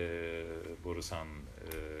 Borusan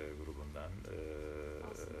grubundan,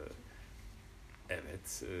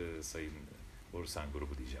 evet, Sayın Borusan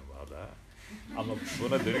grubu diyeceğim valla. Ama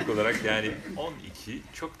buna dönük olarak yani 12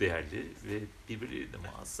 çok değerli ve birbirleriyle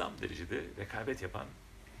muazzam derecede rekabet yapan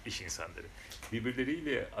iş insanları.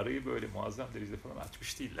 Birbirleriyle arayı böyle muazzam derecede falan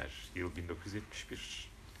açmış değiller. Yıl 1971.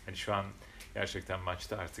 Hani şu an gerçekten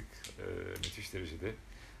maçta artık müthiş derecede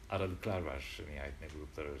aralıklar var nihayetinde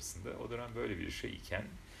gruplar arasında. O dönem böyle bir şey iken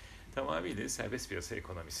tamamıyla serbest piyasa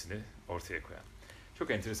ekonomisini ortaya koyan.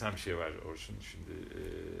 Çok enteresan bir şey var Orçun. Şimdi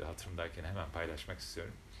hatırımdayken hemen paylaşmak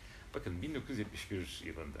istiyorum. Bakın 1971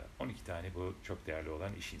 yılında 12 tane bu çok değerli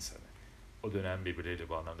olan iş insanı. O dönem birbirleriyle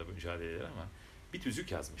bu anlamda mücadele eder ama bir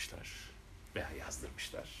tüzük yazmışlar veya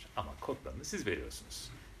yazdırmışlar. Ama kodlarını siz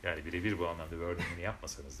veriyorsunuz. Yani birebir bu anlamda wording'ini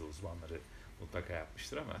yapmasanız da uzmanları mutlaka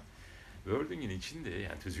yapmıştır ama wording'in içinde,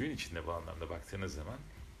 yani tüzüğün içinde bu anlamda baktığınız zaman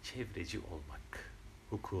çevreci olmak,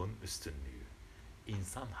 hukukun üstünlüğü,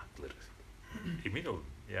 insan hakları. Emin olun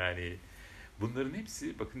yani bunların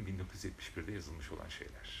hepsi bakın 1971'de yazılmış olan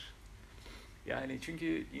şeyler. Yani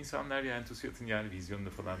çünkü insanlar yani TÜSİAD'ın yani vizyonunu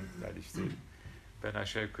falan yani işte ben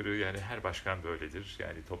aşağı yukarı yani her başkan böyledir.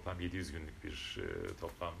 Yani toplam 700 günlük bir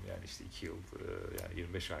toplam yani işte 2 yıl yani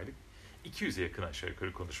 25 aylık 200'e yakın aşağı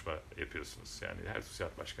yukarı konuşma yapıyorsunuz. Yani her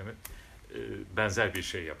TÜSİAD başkanı benzer bir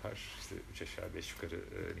şey yapar. İşte 3 aşağı 5 yukarı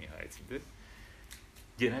nihayetinde.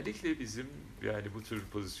 Genellikle bizim yani bu tür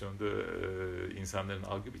pozisyonda insanların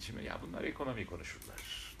algı biçimi ya bunlar ekonomi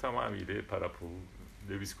konuşurlar. Tamamıyla para pul,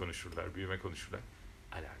 döviz konuşurlar, büyüme konuşurlar.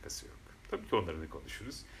 Alakası yok. Tabii ki onları da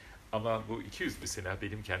konuşuruz. Ama bu 200 mesela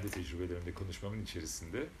benim kendi tecrübelerimde konuşmamın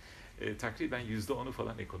içerisinde takriben %10'u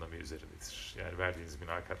falan ekonomi üzerindedir. Yani verdiğiniz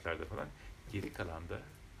mülakatlarda falan. Geri kalanda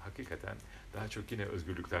hakikaten daha çok yine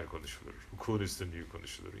özgürlükler konuşulur. Hukukun üstünlüğü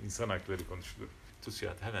konuşulur. İnsan hakları konuşulur.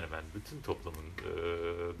 TÜSİAD hemen hemen bütün toplumun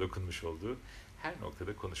dokunmuş olduğu her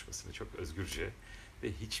noktada konuşmasını çok özgürce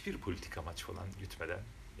ve hiçbir politik amaç falan gütmeden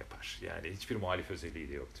yapar. Yani hiçbir muhalif özelliği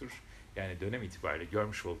de yoktur. Yani dönem itibariyle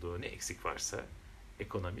görmüş olduğu ne eksik varsa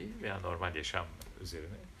ekonomi veya normal yaşam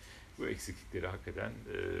üzerine bu eksiklikleri hakikaten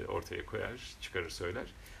ortaya koyar, çıkarır,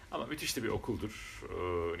 söyler. Ama müthiş de bir okuldur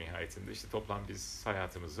nihayetinde. İşte toplam biz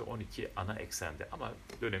hayatımızı 12 ana eksende ama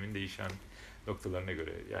dönemin değişen noktalarına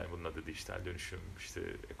göre yani bunun adı dijital dönüşüm, işte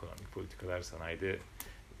ekonomik politikalar,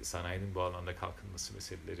 sanayinin bu anlamda kalkınması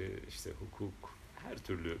meseleleri, işte hukuk, her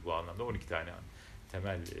türlü bu anlamda 12 tane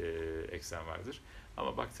temel eksen vardır.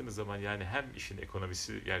 Ama baktığınız zaman yani hem işin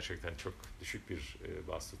ekonomisi gerçekten çok düşük bir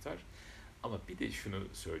bas tutar. Ama bir de şunu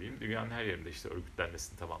söyleyeyim, dünyanın her yerinde işte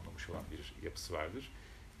örgütlenmesini tamamlamış olan bir yapısı vardır.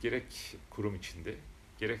 Gerek kurum içinde,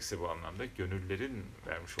 gerekse bu anlamda gönüllülerin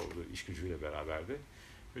vermiş olduğu iş gücüyle beraber de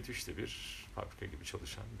müthiş de bir fabrika gibi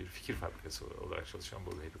çalışan, bir fikir fabrikası olarak çalışan,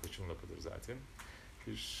 burada Vehbi Koç'un lafıdır zaten,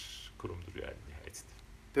 bir kurumdur yani nihayetinde.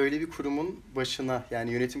 Böyle bir kurumun başına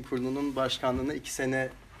yani yönetim kurulunun başkanlığına 2 sene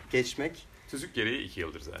geçmek. Tüzük gereği 2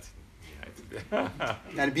 yıldır zaten nihayetinde.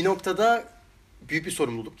 Yani bir noktada büyük bir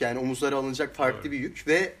sorumluluk. Yani omuzlara alınacak farklı Evet. bir yük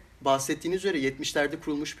ve bahsettiğiniz üzere 70'lerde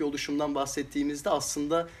kurulmuş bir oluşumdan bahsettiğimizde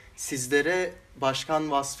aslında sizlere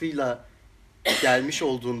başkan vasfıyla gelmiş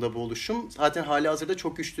olduğunda bu oluşum zaten halihazırda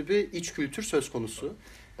çok güçlü bir iç kültür söz konusu.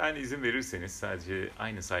 Yani izin verirseniz sadece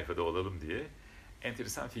aynı sayfada olalım diye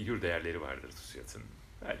enteresan figür değerleri vardır TÜSİAD'ın.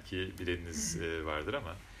 Belki bileniniz vardır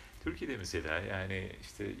ama Türkiye'de mesela yani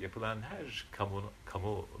işte yapılan her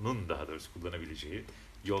kamunun daha doğrusu kullanabileceği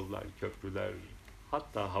yollar, köprüler,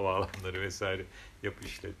 hatta havaalanları vesaire yapı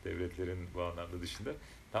işlet devletlerin bu anlamda dışında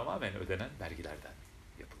tamamen ödenen vergilerden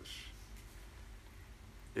yapılır.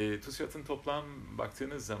 TÜSİAD'ın toplam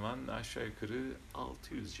baktığınız zaman aşağı yukarı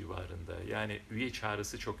 600 civarında. Yani üye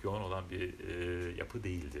çağrısı çok yoğun olan bir yapı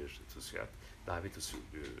değildir TÜSİAD. Davet usulü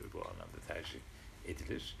bu anlamda tercih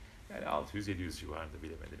edilir. Yani 600-700 civarında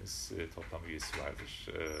bilemediniz toplam üyesi vardır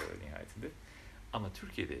nihayetinde. Ama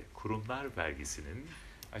Türkiye'de kurumlar vergisinin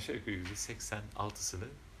aşağı yukarı %86'sını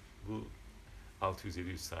bu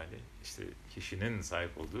 600-700 tane işte kişinin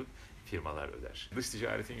sahip olduğu firmalar öder. Dış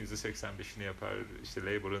ticaretin %85'ini yapar, işte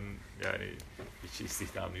labor'ın yani içi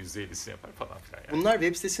istihdamın %50'sini yapar falan filan. Yani. Bunlar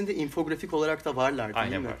web sitesinde infografik olarak da varlar değil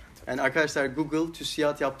Aynen mi? var. Tabii. Yani arkadaşlar Google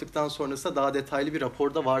TÜSİAD yaptıktan sonrasında daha detaylı bir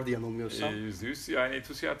raporda vardı yanılmıyorsam. %100 yani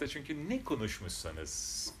TÜSİAD'da çünkü ne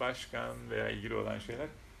konuşmuşsanız başkan veya ilgili olan şeyler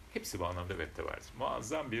hepsi bu anlamda web'te vardır.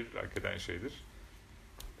 Muazzam bir hakikaten şeydir.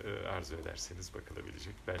 Arzu ederseniz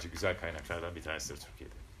bakılabilecek. Bence güzel kaynaklardan bir tanesidir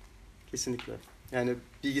Türkiye'de. Kesinlikle. Yani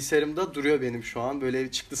bilgisayarımda duruyor benim şu an.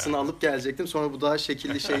 Böyle çıktısını alıp gelecektim. Sonra bu daha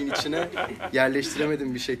şekilli şeyin içine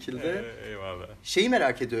yerleştiremedim bir şekilde. Eyvallah. Şeyi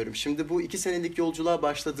merak ediyorum. Şimdi bu 2 senelik yolculuğa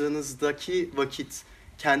başladığınızdaki vakit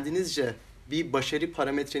kendinizce bir başarı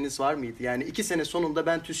parametreniz var mıydı? Yani 2 sene sonunda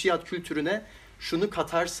ben TÜSİAD kültürüne şunu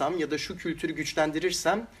katarsam ya da şu kültürü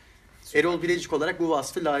güçlendirirsem Erol Bilecik olarak bu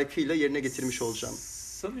vasfı layıkıyla yerine getirmiş olacağım.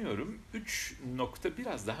 Sanıyorum 3 nokta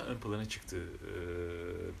biraz daha ön plana çıktı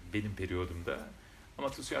benim periyodumda.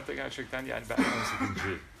 Ama TÜSİAD'da gerçekten yani ben 18.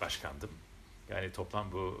 başkandım. Yani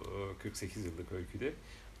toplam bu 48 yıllık öyküde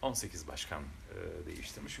 18 başkan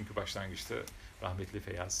değiştirmiş. Çünkü başlangıçta rahmetli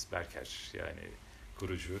Feyyaz Berker yani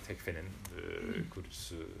kurucu, Tekfe'nin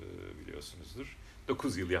kurucusu biliyorsunuzdur.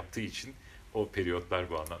 9 yıl yaptığı için o periyotlar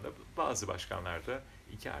bu anlamda. Bazı başkanlar da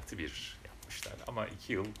 2+1 yapmışlar. Ama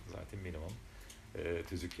 2 yıl zaten minimum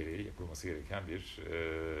tüzük gereği yapılması gereken bir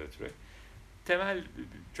türe. Temel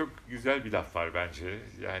çok güzel bir laf var bence.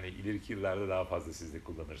 Yani ileriki yıllarda daha fazla siz de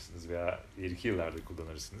kullanırsınız veya ileriki yıllarda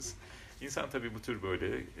kullanırsınız. İnsan tabii bu tür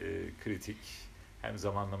böyle kritik hem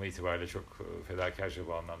zamanlama itibariyle çok fedakarca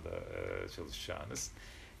bu anlamda çalışacağınız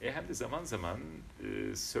hem de zaman zaman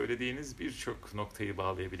söylediğiniz birçok noktayı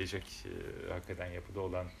bağlayabilecek hakikaten yapıda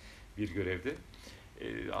olan bir görevde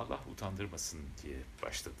Allah utandırmasın diye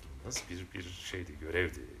başladığınız bir şeydi,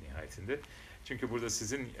 görevdi nihayetinde. Çünkü burada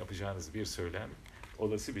sizin yapacağınız bir söylem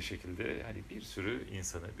olası bir şekilde hani bir sürü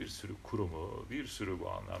insanı, bir sürü kurumu, bir sürü bu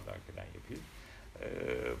anlamda hakikaten yapıyı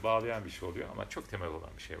bağlayan bir şey oluyor ama çok temel olan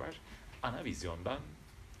bir şey var. Ana vizyondan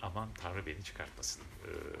aman Tanrı beni çıkartmasın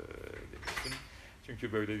demiştim.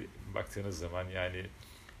 Çünkü böyle baktığınız zaman yani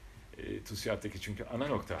TÜSİAD'daki çünkü ana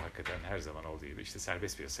nokta hakikaten her zaman olduğu gibi işte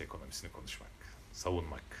serbest piyasa ekonomisini konuşmak,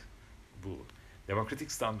 savunmak, bu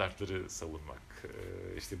demokratik standartları savunmak,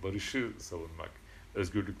 işte barışı savunmak,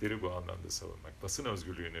 özgürlükleri bu anlamda savunmak, basın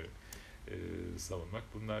özgürlüğünü savunmak.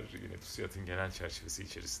 Bunlar yine TÜSİAD'ın genel çerçevesi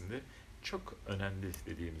içerisinde çok önemli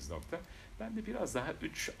dediğimiz nokta. Ben de biraz daha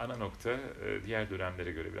 3 ana nokta diğer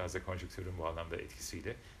dönemlere göre biraz da konjonktürün bu anlamda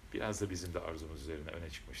etkisiyle biraz da bizim de arzumuz üzerine öne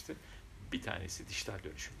çıkmıştı. Bir tanesi dijital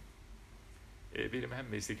dönüşüm. Benim hem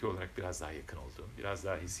mesleki olarak biraz daha yakın olduğum, biraz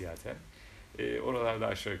daha hissiyaten oralarda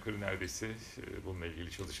aşağı yukarı neredeyse bununla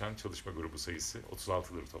ilgili çalışan çalışma grubu sayısı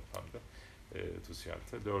 36'dır toplamda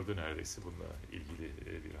TÜSİAD'da. 4'ü neredeyse bununla ilgili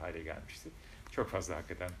bir hale gelmişti. Çok fazla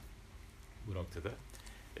hakikaten bu noktada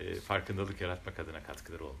farkındalık yaratmak adına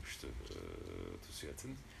katkıları olmuştu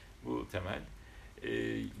TÜSİAD'ın. Bu temel.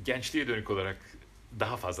 Gençliğe dönük olarak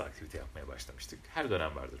daha fazla aktivite yapmaya başlamıştık. Her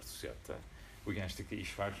dönem vardır TÜSİAD'da. Bu gençlikte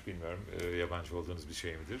iş var, bilmiyorum yabancı olduğunuz bir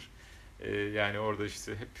şey midir? Yani orada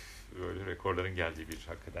işte hep böyle rekorların geldiği bir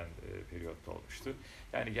hakikaten periyotta olmuştu.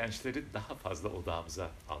 Yani gençleri daha fazla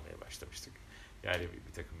odağımıza almaya başlamıştık. Yani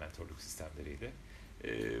bir takım mentorluk sistemleriyle.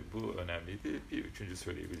 Bu önemliydi. Bir üçüncü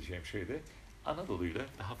söyleyebileceğim şey de Anadolu'yla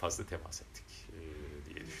daha fazla temas ettik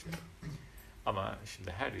diye düşünüyorum. Ama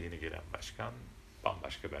şimdi her yeni gelen başkan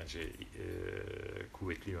bambaşka bence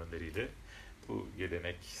kuvvetli yönleriyle bu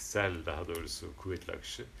geleneksel daha doğrusu kuvvetli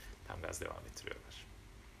akışı tam gaz devam ettiriyorlar.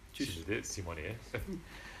 Şimdi de Simone'ye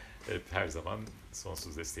her zaman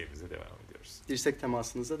sonsuz desteğimizle devam ediyoruz. Dirsek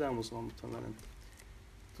temasınıza devam o zaman muhtemelen.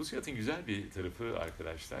 TÜSİAD'ın güzel bir tarafı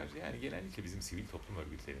arkadaşlar, yani genellikle bizim sivil toplum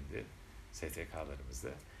örgütlerinde, STK'larımızda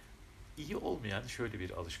iyi olmayan şöyle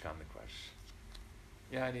bir alışkanlık var.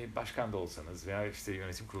 Yani başkan da olsanız veya işte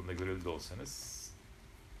yönetim kurulunda görevli de olsanız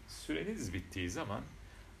süreniz bittiği zaman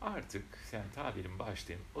artık yani tabirim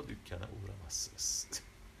bağışlayın o dükkana uğramazsınız.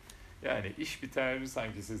 Yani iş biter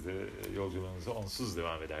sanki siz de yolculuğunuza onsuz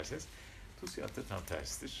devam edersiniz. TÜSİAD'da tam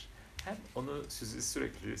tersidir. Hem onu sizi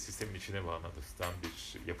sürekli sistemin içine bu anlamda tutan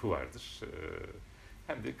bir yapı vardır.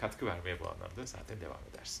 Hem de katkı vermeye bu anlamda zaten devam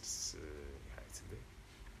edersiniz nihayetinde.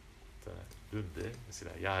 Dün de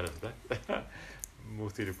mesela yarın da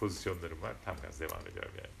muhtelif pozisyonlarım var. Tam gaz devam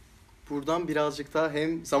ediyorum yani. Buradan birazcık daha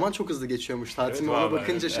hem zaman çok hızlı geçiyormuş. Tatilime ona vallahi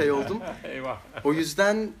bakınca evet. şey oldum. Eyvah. O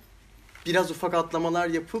yüzden biraz ufak atlamalar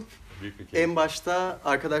yapıp Büyük bir keyif. en başta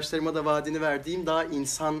arkadaşlarıma da vaadini verdiğim daha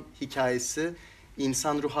insan hikayesi,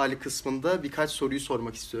 insan ruh hali kısmında birkaç soruyu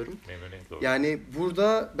sormak istiyorum. Memnuniyetle olur. Yani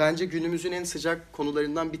burada bence günümüzün en sıcak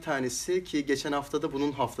konularından bir tanesi ki geçen haftada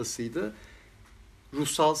bunun haftasıydı.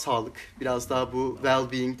 Ruhsal sağlık, biraz daha bu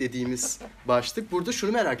well-being dediğimiz başlık. Burada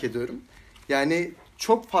şunu merak ediyorum. Yani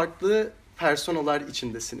çok farklı personalar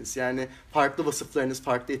içindesiniz. Yani farklı vasıflarınız,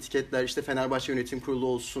 farklı etiketler, işte Fenerbahçe Yönetim Kurulu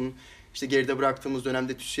olsun, işte geride bıraktığımız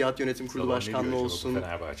dönemde TÜSİAD Yönetim Kurulu Salon ne Başkanlığı diyor acaba bu olsun.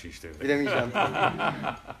 Fenerbahçe işlerinde. Bilemeyeceğim.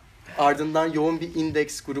 Ardından yoğun bir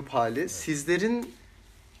indeks grup hali. Sizlerin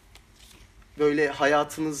böyle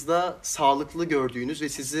hayatınızda sağlıklı gördüğünüz ve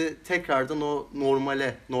sizi tekrardan o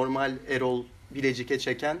normal Erol Bilecik'e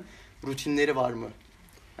çeken rutinleri var mı?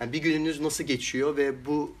 Yani bir gününüz nasıl geçiyor ve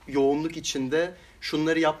bu yoğunluk içinde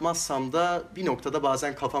şunları yapmazsam da bir noktada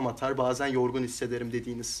bazen kafam atar, bazen yorgun hissederim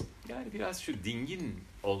dediğiniz. Yani biraz şu dingin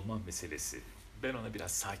olma meselesi. Ben ona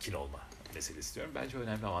biraz sakin olma meselesi diyorum. Bence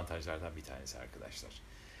önemli avantajlardan bir tanesi arkadaşlar.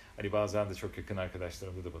 Hani bazen de çok yakın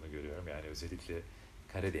arkadaşlarımda da bunu görüyorum. Yani özellikle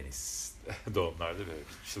Karadeniz doğumlarda böyle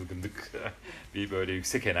bir çılgınlık, bir böyle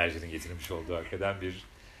yüksek enerjinin getirmiş olduğu hakikaten bir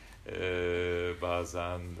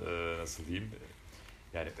bazen nasıl diyeyim,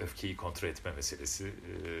 yani öfkeyi kontrol etme meselesi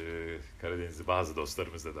Karadenizli bazı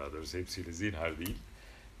dostlarımızla, daha doğrusu hepsiyle zinhar değil,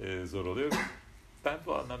 zor oluyor. Ben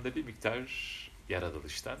bu anlamda bir miktar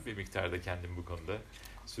yaratılıştan, bir miktar da kendim bu konuda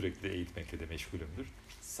sürekli eğitmekle de meşgulümdür.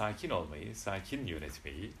 Sakin olmayı, sakin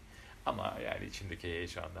yönetmeyi, ama yani içindeki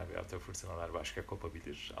heyecanlar veyahut da fırtınalar başka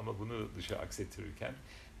kopabilir. Ama bunu dışa aksettirirken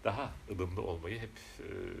daha ılımlı olmayı hep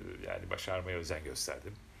yani başarmaya özen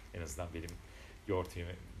gösterdim. En azından benim yoğurt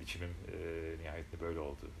biçimim nihayetinde böyle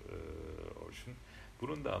oldu Orçun.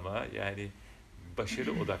 Bunun da ama yani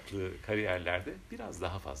başarı odaklı kariyerlerde biraz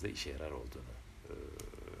daha fazla işe yarar olduğunu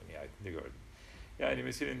nihayetinde gördüm. Yani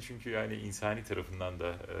meselenin çünkü yani insani tarafından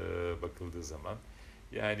da bakıldığı zaman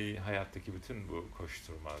yani hayattaki bütün bu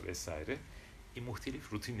koşturma vesaire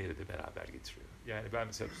muhtelif rutinleri de beraber getiriyor. Yani ben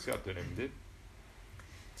mesela TÜSİAD döneminde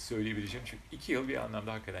söyleyebileceğim, çünkü 2 yıl bir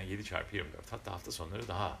anlamda hakikaten 7x24, hatta hafta sonları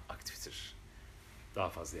daha aktiftir. Daha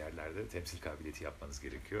fazla yerlerde temsil kabiliyeti yapmanız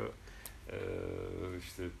gerekiyor.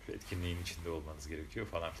 İşte etkinliğin içinde olmanız gerekiyor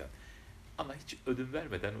falan filan. Ama hiç ödün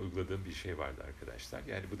vermeden uyguladığım bir şey vardı arkadaşlar.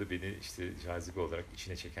 Yani bu da beni işte cazibe olarak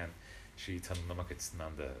içine çeken şeyi tanımlamak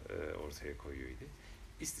açısından da ortaya koyuyordu.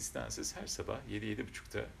 İstisnasız her sabah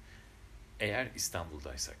 7-7.30'da, eğer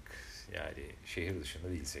İstanbul'daysak, yani şehir dışında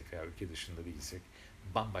değilsek veya ülke dışında değilsek,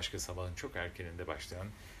 bambaşka sabahın çok erkeninde başlayan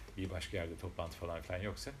bir başka yerde toplantı falan filan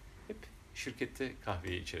yoksa hep şirkette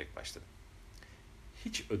kahveyi içerek başladım.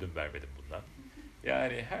 Hiç ödün vermedim bundan.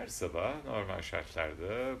 Yani her sabah normal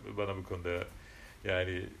şartlarda bana bu konuda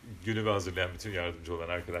yani günümü hazırlayan bütün yardımcı olan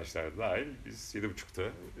arkadaşlar dahil biz 7.30'da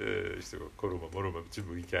işte koruma bütün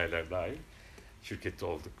bu hikayeler dahil şirkette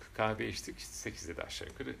olduk. Kahve içtik, 8'de de aşağı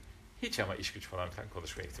yukarı. Hiç ama iş güç falan filan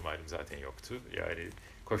konuşma ihtimalim zaten yoktu. Yani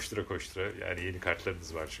koştura yani yeni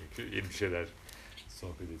kartlarınız var çünkü. Yeni bir şeyler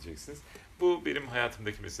sohbet edeceksiniz. Bu benim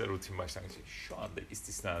hayatımdaki mesela rutin başlangıcı. Şu anda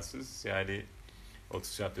istisnasız, yani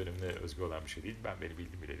 30 saat dönemine özgü olan bir şey değil. Ben beni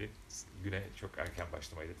bildim bileli güne çok erken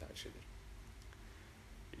başlamayı da tercih ederim.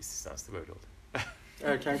 İstisnası da böyle oldu.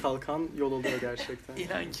 Erken kalkan yol oluyor gerçekten.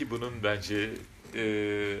 İnan ki bunun bence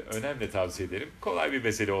önemli tavsiye ederim. Kolay bir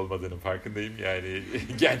mesele olmadığının farkındayım. Yani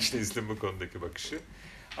genç neslin bu konudaki bakışı.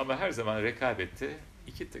 Ama her zaman rekabette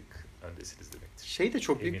 2 tık öndesiniz demektir. Şey de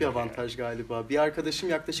çok büyük bir avantaj galiba. Bir arkadaşım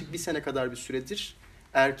yaklaşık 1 sene kadar bir süredir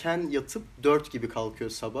erken yatıp 4 gibi kalkıyor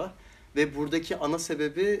sabah. Ve buradaki ana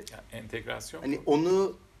sebebi Ya, entegrasyon hani mu?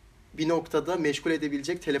 onu bir noktada meşgul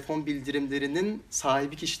edebilecek telefon bildirimlerinin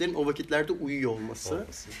sahibi kişilerin o vakitlerde uyuyor olması.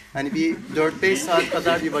 Hani bir 4-5 saat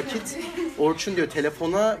kadar bir vakit Orçun diyor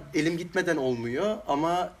telefona elim gitmeden olmuyor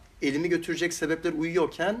ama elimi götürecek sebepler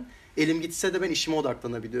uyuyorken elim gitse de ben işime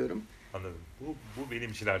odaklanabiliyorum. Anladım. Bu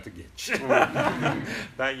benim için artık geç.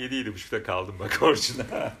 Ben 7-7.30'da kaldım bak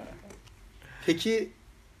Orçun'a. Peki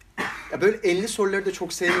ya böyle enli soruları da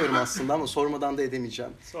çok sevmiyorum aslında ama sormadan da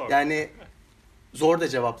edemeyeceğim. Sor. Yani zor da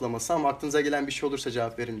cevaplaması ama aklınıza gelen bir şey olursa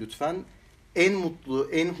cevap verin lütfen. En mutlu,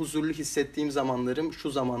 en huzurlu hissettiğim zamanlarım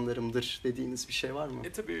şu zamanlarımdır dediğiniz bir şey var mı?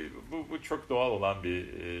 Tabii bu çok doğal olan bir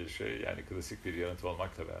şey, yani klasik bir yanıt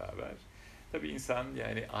olmakla beraber. Tabii insan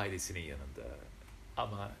yani ailesinin yanında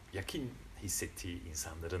ama yakın hissettiği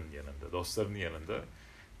insanların yanında, dostlarının yanında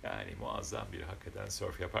yani muazzam bir hakikaten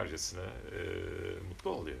surf yaparcasına mutlu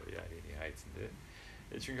oluyor yani nihayetinde.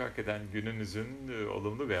 Çünkü hakikaten gününüzün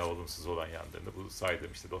olumlu veya olumsuz olan yanlarını bu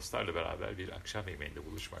saydığım işte dostlarla beraber bir akşam yemeğinde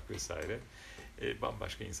buluşmak vesaire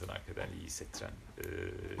bambaşka insanı hakikaten iyi hissettiren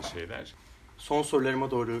şeyler. Son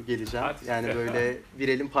sorularıma doğru geleceğim. Hadi. Yani böyle bir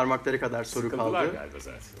elin parmakları kadar soru Sıkıldılar kaldı. galiba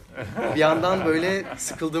zaten. Bir yandan böyle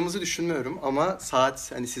sıkıldığımızı düşünmüyorum ama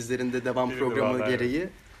saat hani sizlerin de devam Benim de programı vallahi gereği.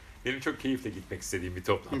 Benim çok keyifle gitmek istediğim bir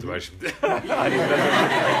toplantı var şimdi. Yani biraz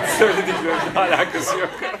önce söylediklerimin alakası yok.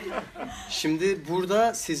 Şimdi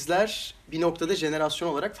burada sizler bir noktada jenerasyon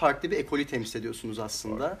olarak farklı bir ekolü temsil ediyorsunuz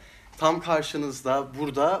aslında. Doğru. Tam karşınızda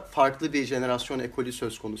burada farklı bir jenerasyon ekolü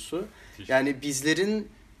söz konusu. Yani bizlerin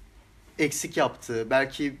eksik yaptığı,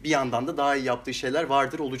 belki bir yandan da daha iyi yaptığı şeyler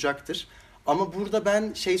vardır, olacaktır. Ama burada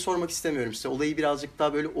ben sormak istemiyorum size. Olayı birazcık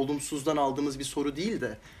daha böyle olumsuzdan aldığımız bir soru değil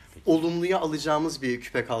de olumluya alacağımız bir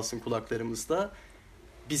küpe kalsın kulaklarımızda.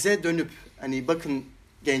 Bize dönüp hani bakın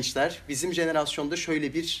gençler, bizim jenerasyonda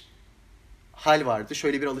şöyle bir hal vardı,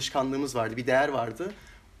 şöyle bir alışkanlığımız vardı, bir değer vardı.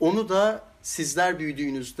 Onu da sizler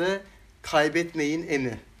büyüdüğünüzde kaybetmeyin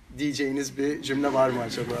emi diyeceğiniz bir cümle var mı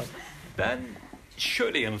acaba? Ben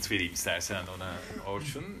şöyle yanıt vereyim istersen ona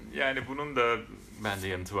Orçun. Yani bunun da bende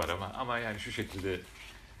yanıtı var ama yani şu şekilde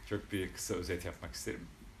çok bir kısa özet yapmak isterim.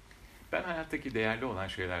 Ben hayattaki değerli olan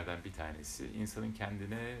şeylerden bir tanesi insanın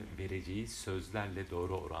kendine vereceği sözlerle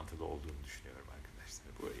doğru orantılı olduğunu düşünüyorum arkadaşlar.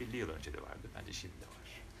 Bu 50 yıl önce de vardı, bence şimdi de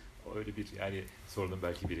var. O öyle bir yani sorunun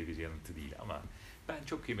belki birebir yanıtı değil ama ben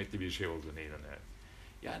çok kıymetli bir şey olduğuna inanıyorum.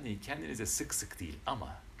 Yani kendinize sık sık değil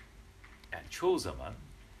ama yani çoğu zaman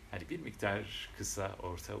hani bir miktar kısa,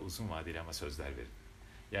 orta, uzun vadeli ama sözler verin.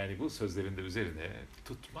 Yani bu sözlerin de üzerine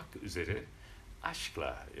tutmak üzere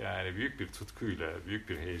aşkla yani büyük bir tutkuyla, büyük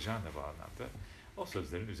bir heyecanla bu anlamda o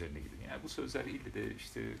sözlerin üzerine gidin. Yani bu sözler ille de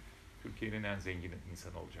işte Türkiye'nin en zengin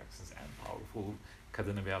insanı olacaksınız, en powerful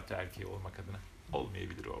kadını veyahut da erkeği olmak adına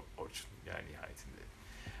olmayabilir Orçun yani nihayetinde.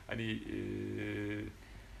 Hani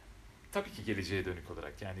tabii ki geleceğe dönük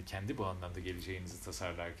olarak yani kendi bu anlamda geleceğinizi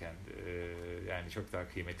tasarlarken yani çok daha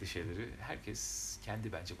kıymetli şeyleri herkes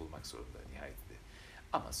kendi bence bulmak zorunda nihayetinde.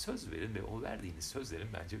 Ama söz verin ve o verdiğiniz sözlerin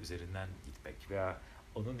bence üzerinden gitmek veya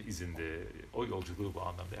onun izinde o yolculuğu bu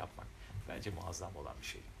anlamda yapmak bence muazzam olan bir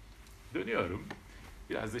şey. Dönüyorum.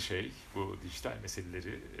 Biraz da bu dijital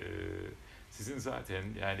meseleleri sizin zaten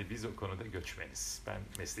yani biz o konuda göçmeniz. Ben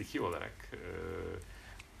mesleki olarak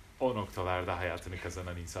o noktalarda hayatını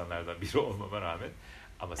kazanan insanlardan biri olmama rağmen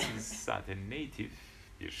ama siz zaten native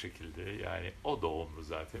bir şekilde yani o doğumlu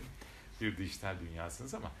zaten bir dijital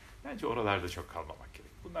dünyasınız ama bence oralarda çok kalmamak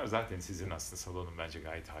gerek. Bunlar zaten sizin aslında salonun bence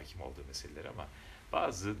gayet hakim olduğu meseleler ama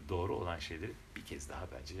bazı doğru olan şeyleri bir kez daha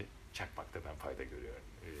bence çakmakta ben fayda görüyorum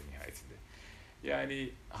nihayetinde.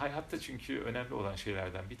 Yani hayatta çünkü önemli olan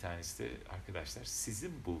şeylerden bir tanesi de arkadaşlar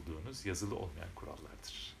sizin bulduğunuz yazılı olmayan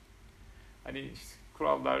kurallardır. Hani işte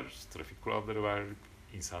kurallar, trafik kuralları var,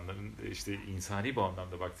 insanların işte insani bu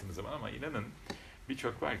anlamda baktığınız zaman ama inanın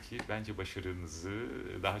birçok var ki bence başarınızı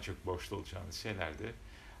daha çok borçlu olacağınız şeylerde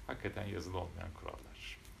hakikaten yazılı olmayan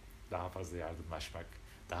kurallar. Daha fazla yardımlaşmak,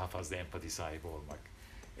 daha fazla empati sahibi olmak,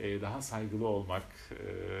 daha saygılı olmak,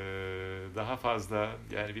 daha fazla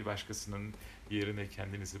yani bir başkasının yerine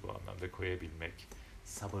kendinizi bu anlamda koyabilmek,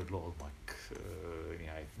 sabırlı olmak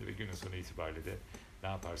nihayetinde ve günün sonu itibariyle de ne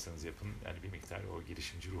yaparsanız yapın yani bir miktar o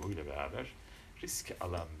girişimci ruhuyla beraber risk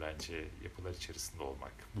alan bence yapılar içerisinde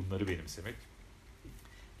olmak, bunları benimsemek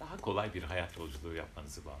daha kolay bir hayat yolculuğu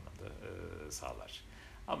yapmanızı bu anlamda sağlar.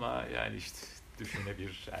 Ama yani işte düşüne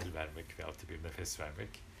bir el vermek veyahut da bir nefes vermek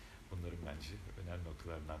bunların bence önemli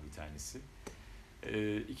noktalarından bir tanesi.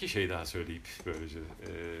 İki şey daha söyleyip böylece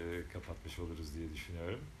kapatmış oluruz diye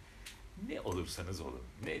düşünüyorum. Ne olursanız olun,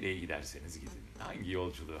 nereye giderseniz gidin, hangi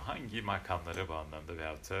yolculuğu, hangi makamlara bu anlamda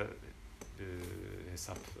veyahut da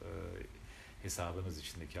hesabınız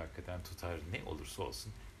içindeki hakikaten tutar ne olursa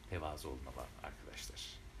olsun tevazu olun ama arkadaşlar.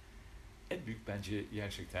 En büyük bence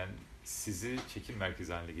gerçekten sizi çekim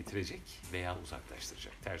merkezi haline getirecek veya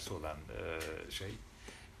uzaklaştıracak. Tersi olan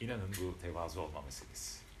inanın bu tevazu olma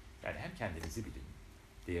meselesi. Yani hem kendinizi bilin,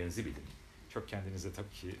 değerinizi bilin. Çok kendinize tabii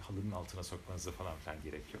ki halının altına sokmanıza falan filan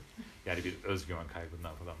gerek yok. Yani bir özgüven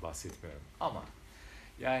kaybından falan bahsetmiyorum. Ama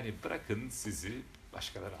yani bırakın sizi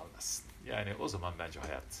başkaları almasın. Yani o zaman bence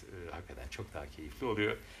hayat hakikaten çok daha keyifli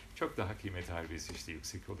oluyor. Çok daha kıymet harbiyesi işte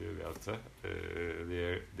yüksek oluyor veyahut da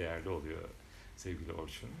değerli oluyor sevgili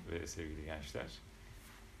Orçun ve sevgili gençler.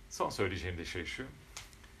 Son söyleyeceğim de şu.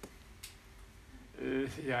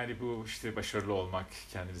 Yani bu işte başarılı olmak,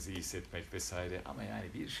 kendinizi iyi hissetmek vesaire ama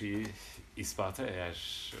yani bir şeyi ispata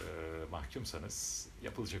eğer mahkumsanız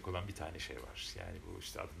yapılacak olan bir tane şey var. Yani bu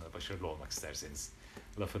işte adına başarılı olmak isterseniz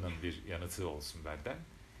lafının bir yanıtı olsun benden.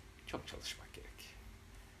 Çok çalışmak gerek.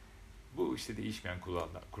 Bu işte değişmeyen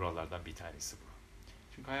kurallardan bir tanesi bu.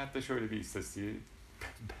 Çünkü hayatta şöyle bir istatistiği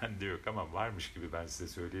bende yok ama varmış gibi ben size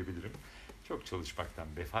söyleyebilirim. Çok çalışmaktan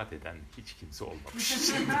vefat eden hiç kimse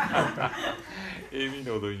olmamış. Emin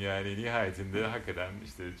olun yani nihayetinde hakikaten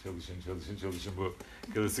işte çalışın bu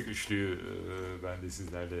klasik üçlüyü ben de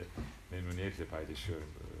sizlerle memnuniyetle paylaşıyorum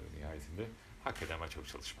nihayetinde. Hakikaten ama çok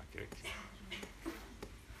çalışmak gerek.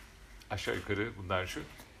 Aşağı yukarı bunlar şu.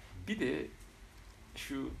 Bir de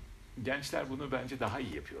şu gençler bunu bence daha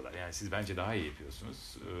iyi yapıyorlar. Yani siz bence daha iyi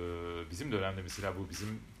yapıyorsunuz. Bizim dönemde mesela bu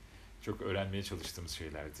bizim çok öğrenmeye çalıştığımız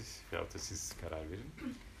şeylerdi. Veyahut da siz karar verin.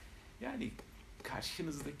 Yani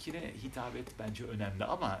karşınızdakine hitabet bence önemli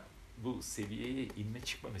ama bu seviyeye inme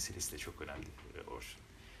çıkma meselesi de çok önemli Orçun.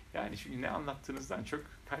 Yani çünkü ne anlattığınızdan çok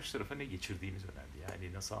karşı tarafa ne geçirdiğiniz önemli.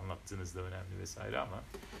 Yani nasıl anlattığınız da önemli vesaire ama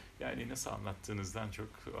yani nasıl anlattığınızdan çok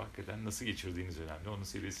hakikaten nasıl geçirdiğiniz önemli. Onun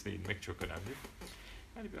seviyesine inmek çok önemli.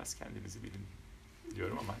 Yani biraz kendinizi bilin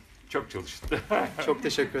diyorum ama çok çalıştım. Çok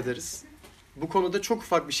teşekkür ederiz. Bu konuda çok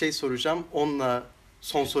ufak bir şey soracağım. Onunla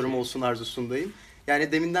son sorum olsun arzusundayım.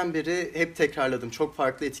 Yani deminden beri hep tekrarladım. Çok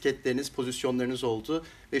farklı etiketleriniz, pozisyonlarınız oldu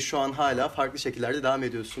ve şu an hala farklı şekillerde devam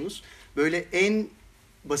ediyorsunuz. Böyle en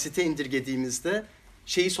basite indirgediğimizde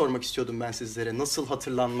şeyi sormak istiyordum ben sizlere. Nasıl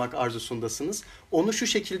hatırlanmak arzusundasınız? Onu şu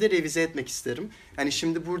şekilde revize etmek isterim. Yani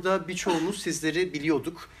şimdi burada birçoğumuz sizleri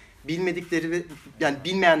biliyorduk. Bilmedikleri yani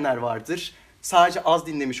bilmeyenler vardır. Sadece az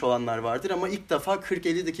dinlemiş olanlar vardır ama ilk defa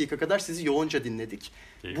 40-50 dakika kadar sizi yoğunca dinledik.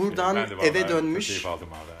 Keyifli. Buradan eve dönmüş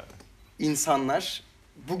insanlar,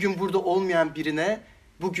 bugün burada olmayan birine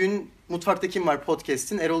bugün Mutfakta Kim Var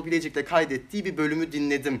podcast'in Erol Bilecik'le kaydettiği bir bölümü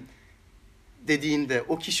dinledim dediğinde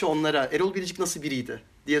o kişi onlara Erol Bilecik nasıl biriydi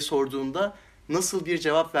diye sorduğunda nasıl bir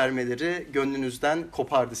cevap vermeleri gönlünüzden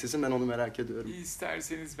kopardı sizin? Ben onu merak ediyorum.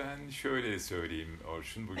 İsterseniz ben şöyle söyleyeyim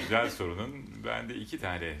Orçun. Bu güzel sorunun bende 2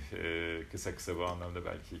 tane kısa bu anlamda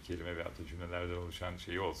belki kelime veya cümlelerden oluşan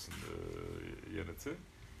şey olsun yanıtı.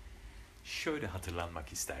 Şöyle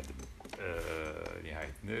hatırlanmak isterdim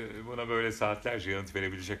nihayetinde. Buna böyle saatlerce yanıt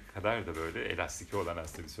verebilecek kadar da böyle elastiki olan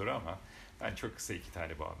aslında bir soru ama ben çok kısa 2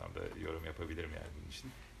 tane bu anlamda yorum yapabilirim yani bunun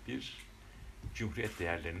için. Bir, Cumhuriyet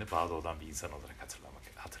değerlerine bağlı olan bir insan olarak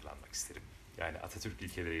hatırlanmak isterim. Yani Atatürk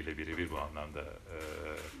ilkeleriyle birebir bu anlamda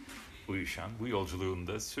uyuşan, bu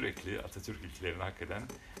yolculuğunda sürekli Atatürk ilkelerini hakikaten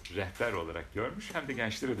rehber olarak görmüş. Hem de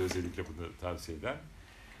gençlere de özellikle bunu tavsiye eden.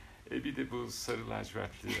 Bir de bu sarı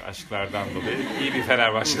lacivertli aşklardan dolayı iyi bir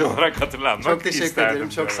Fenerbahçeli olarak hatırlanmak çok teşekkür isterdim. ederim.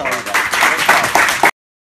 Çok sağ olun.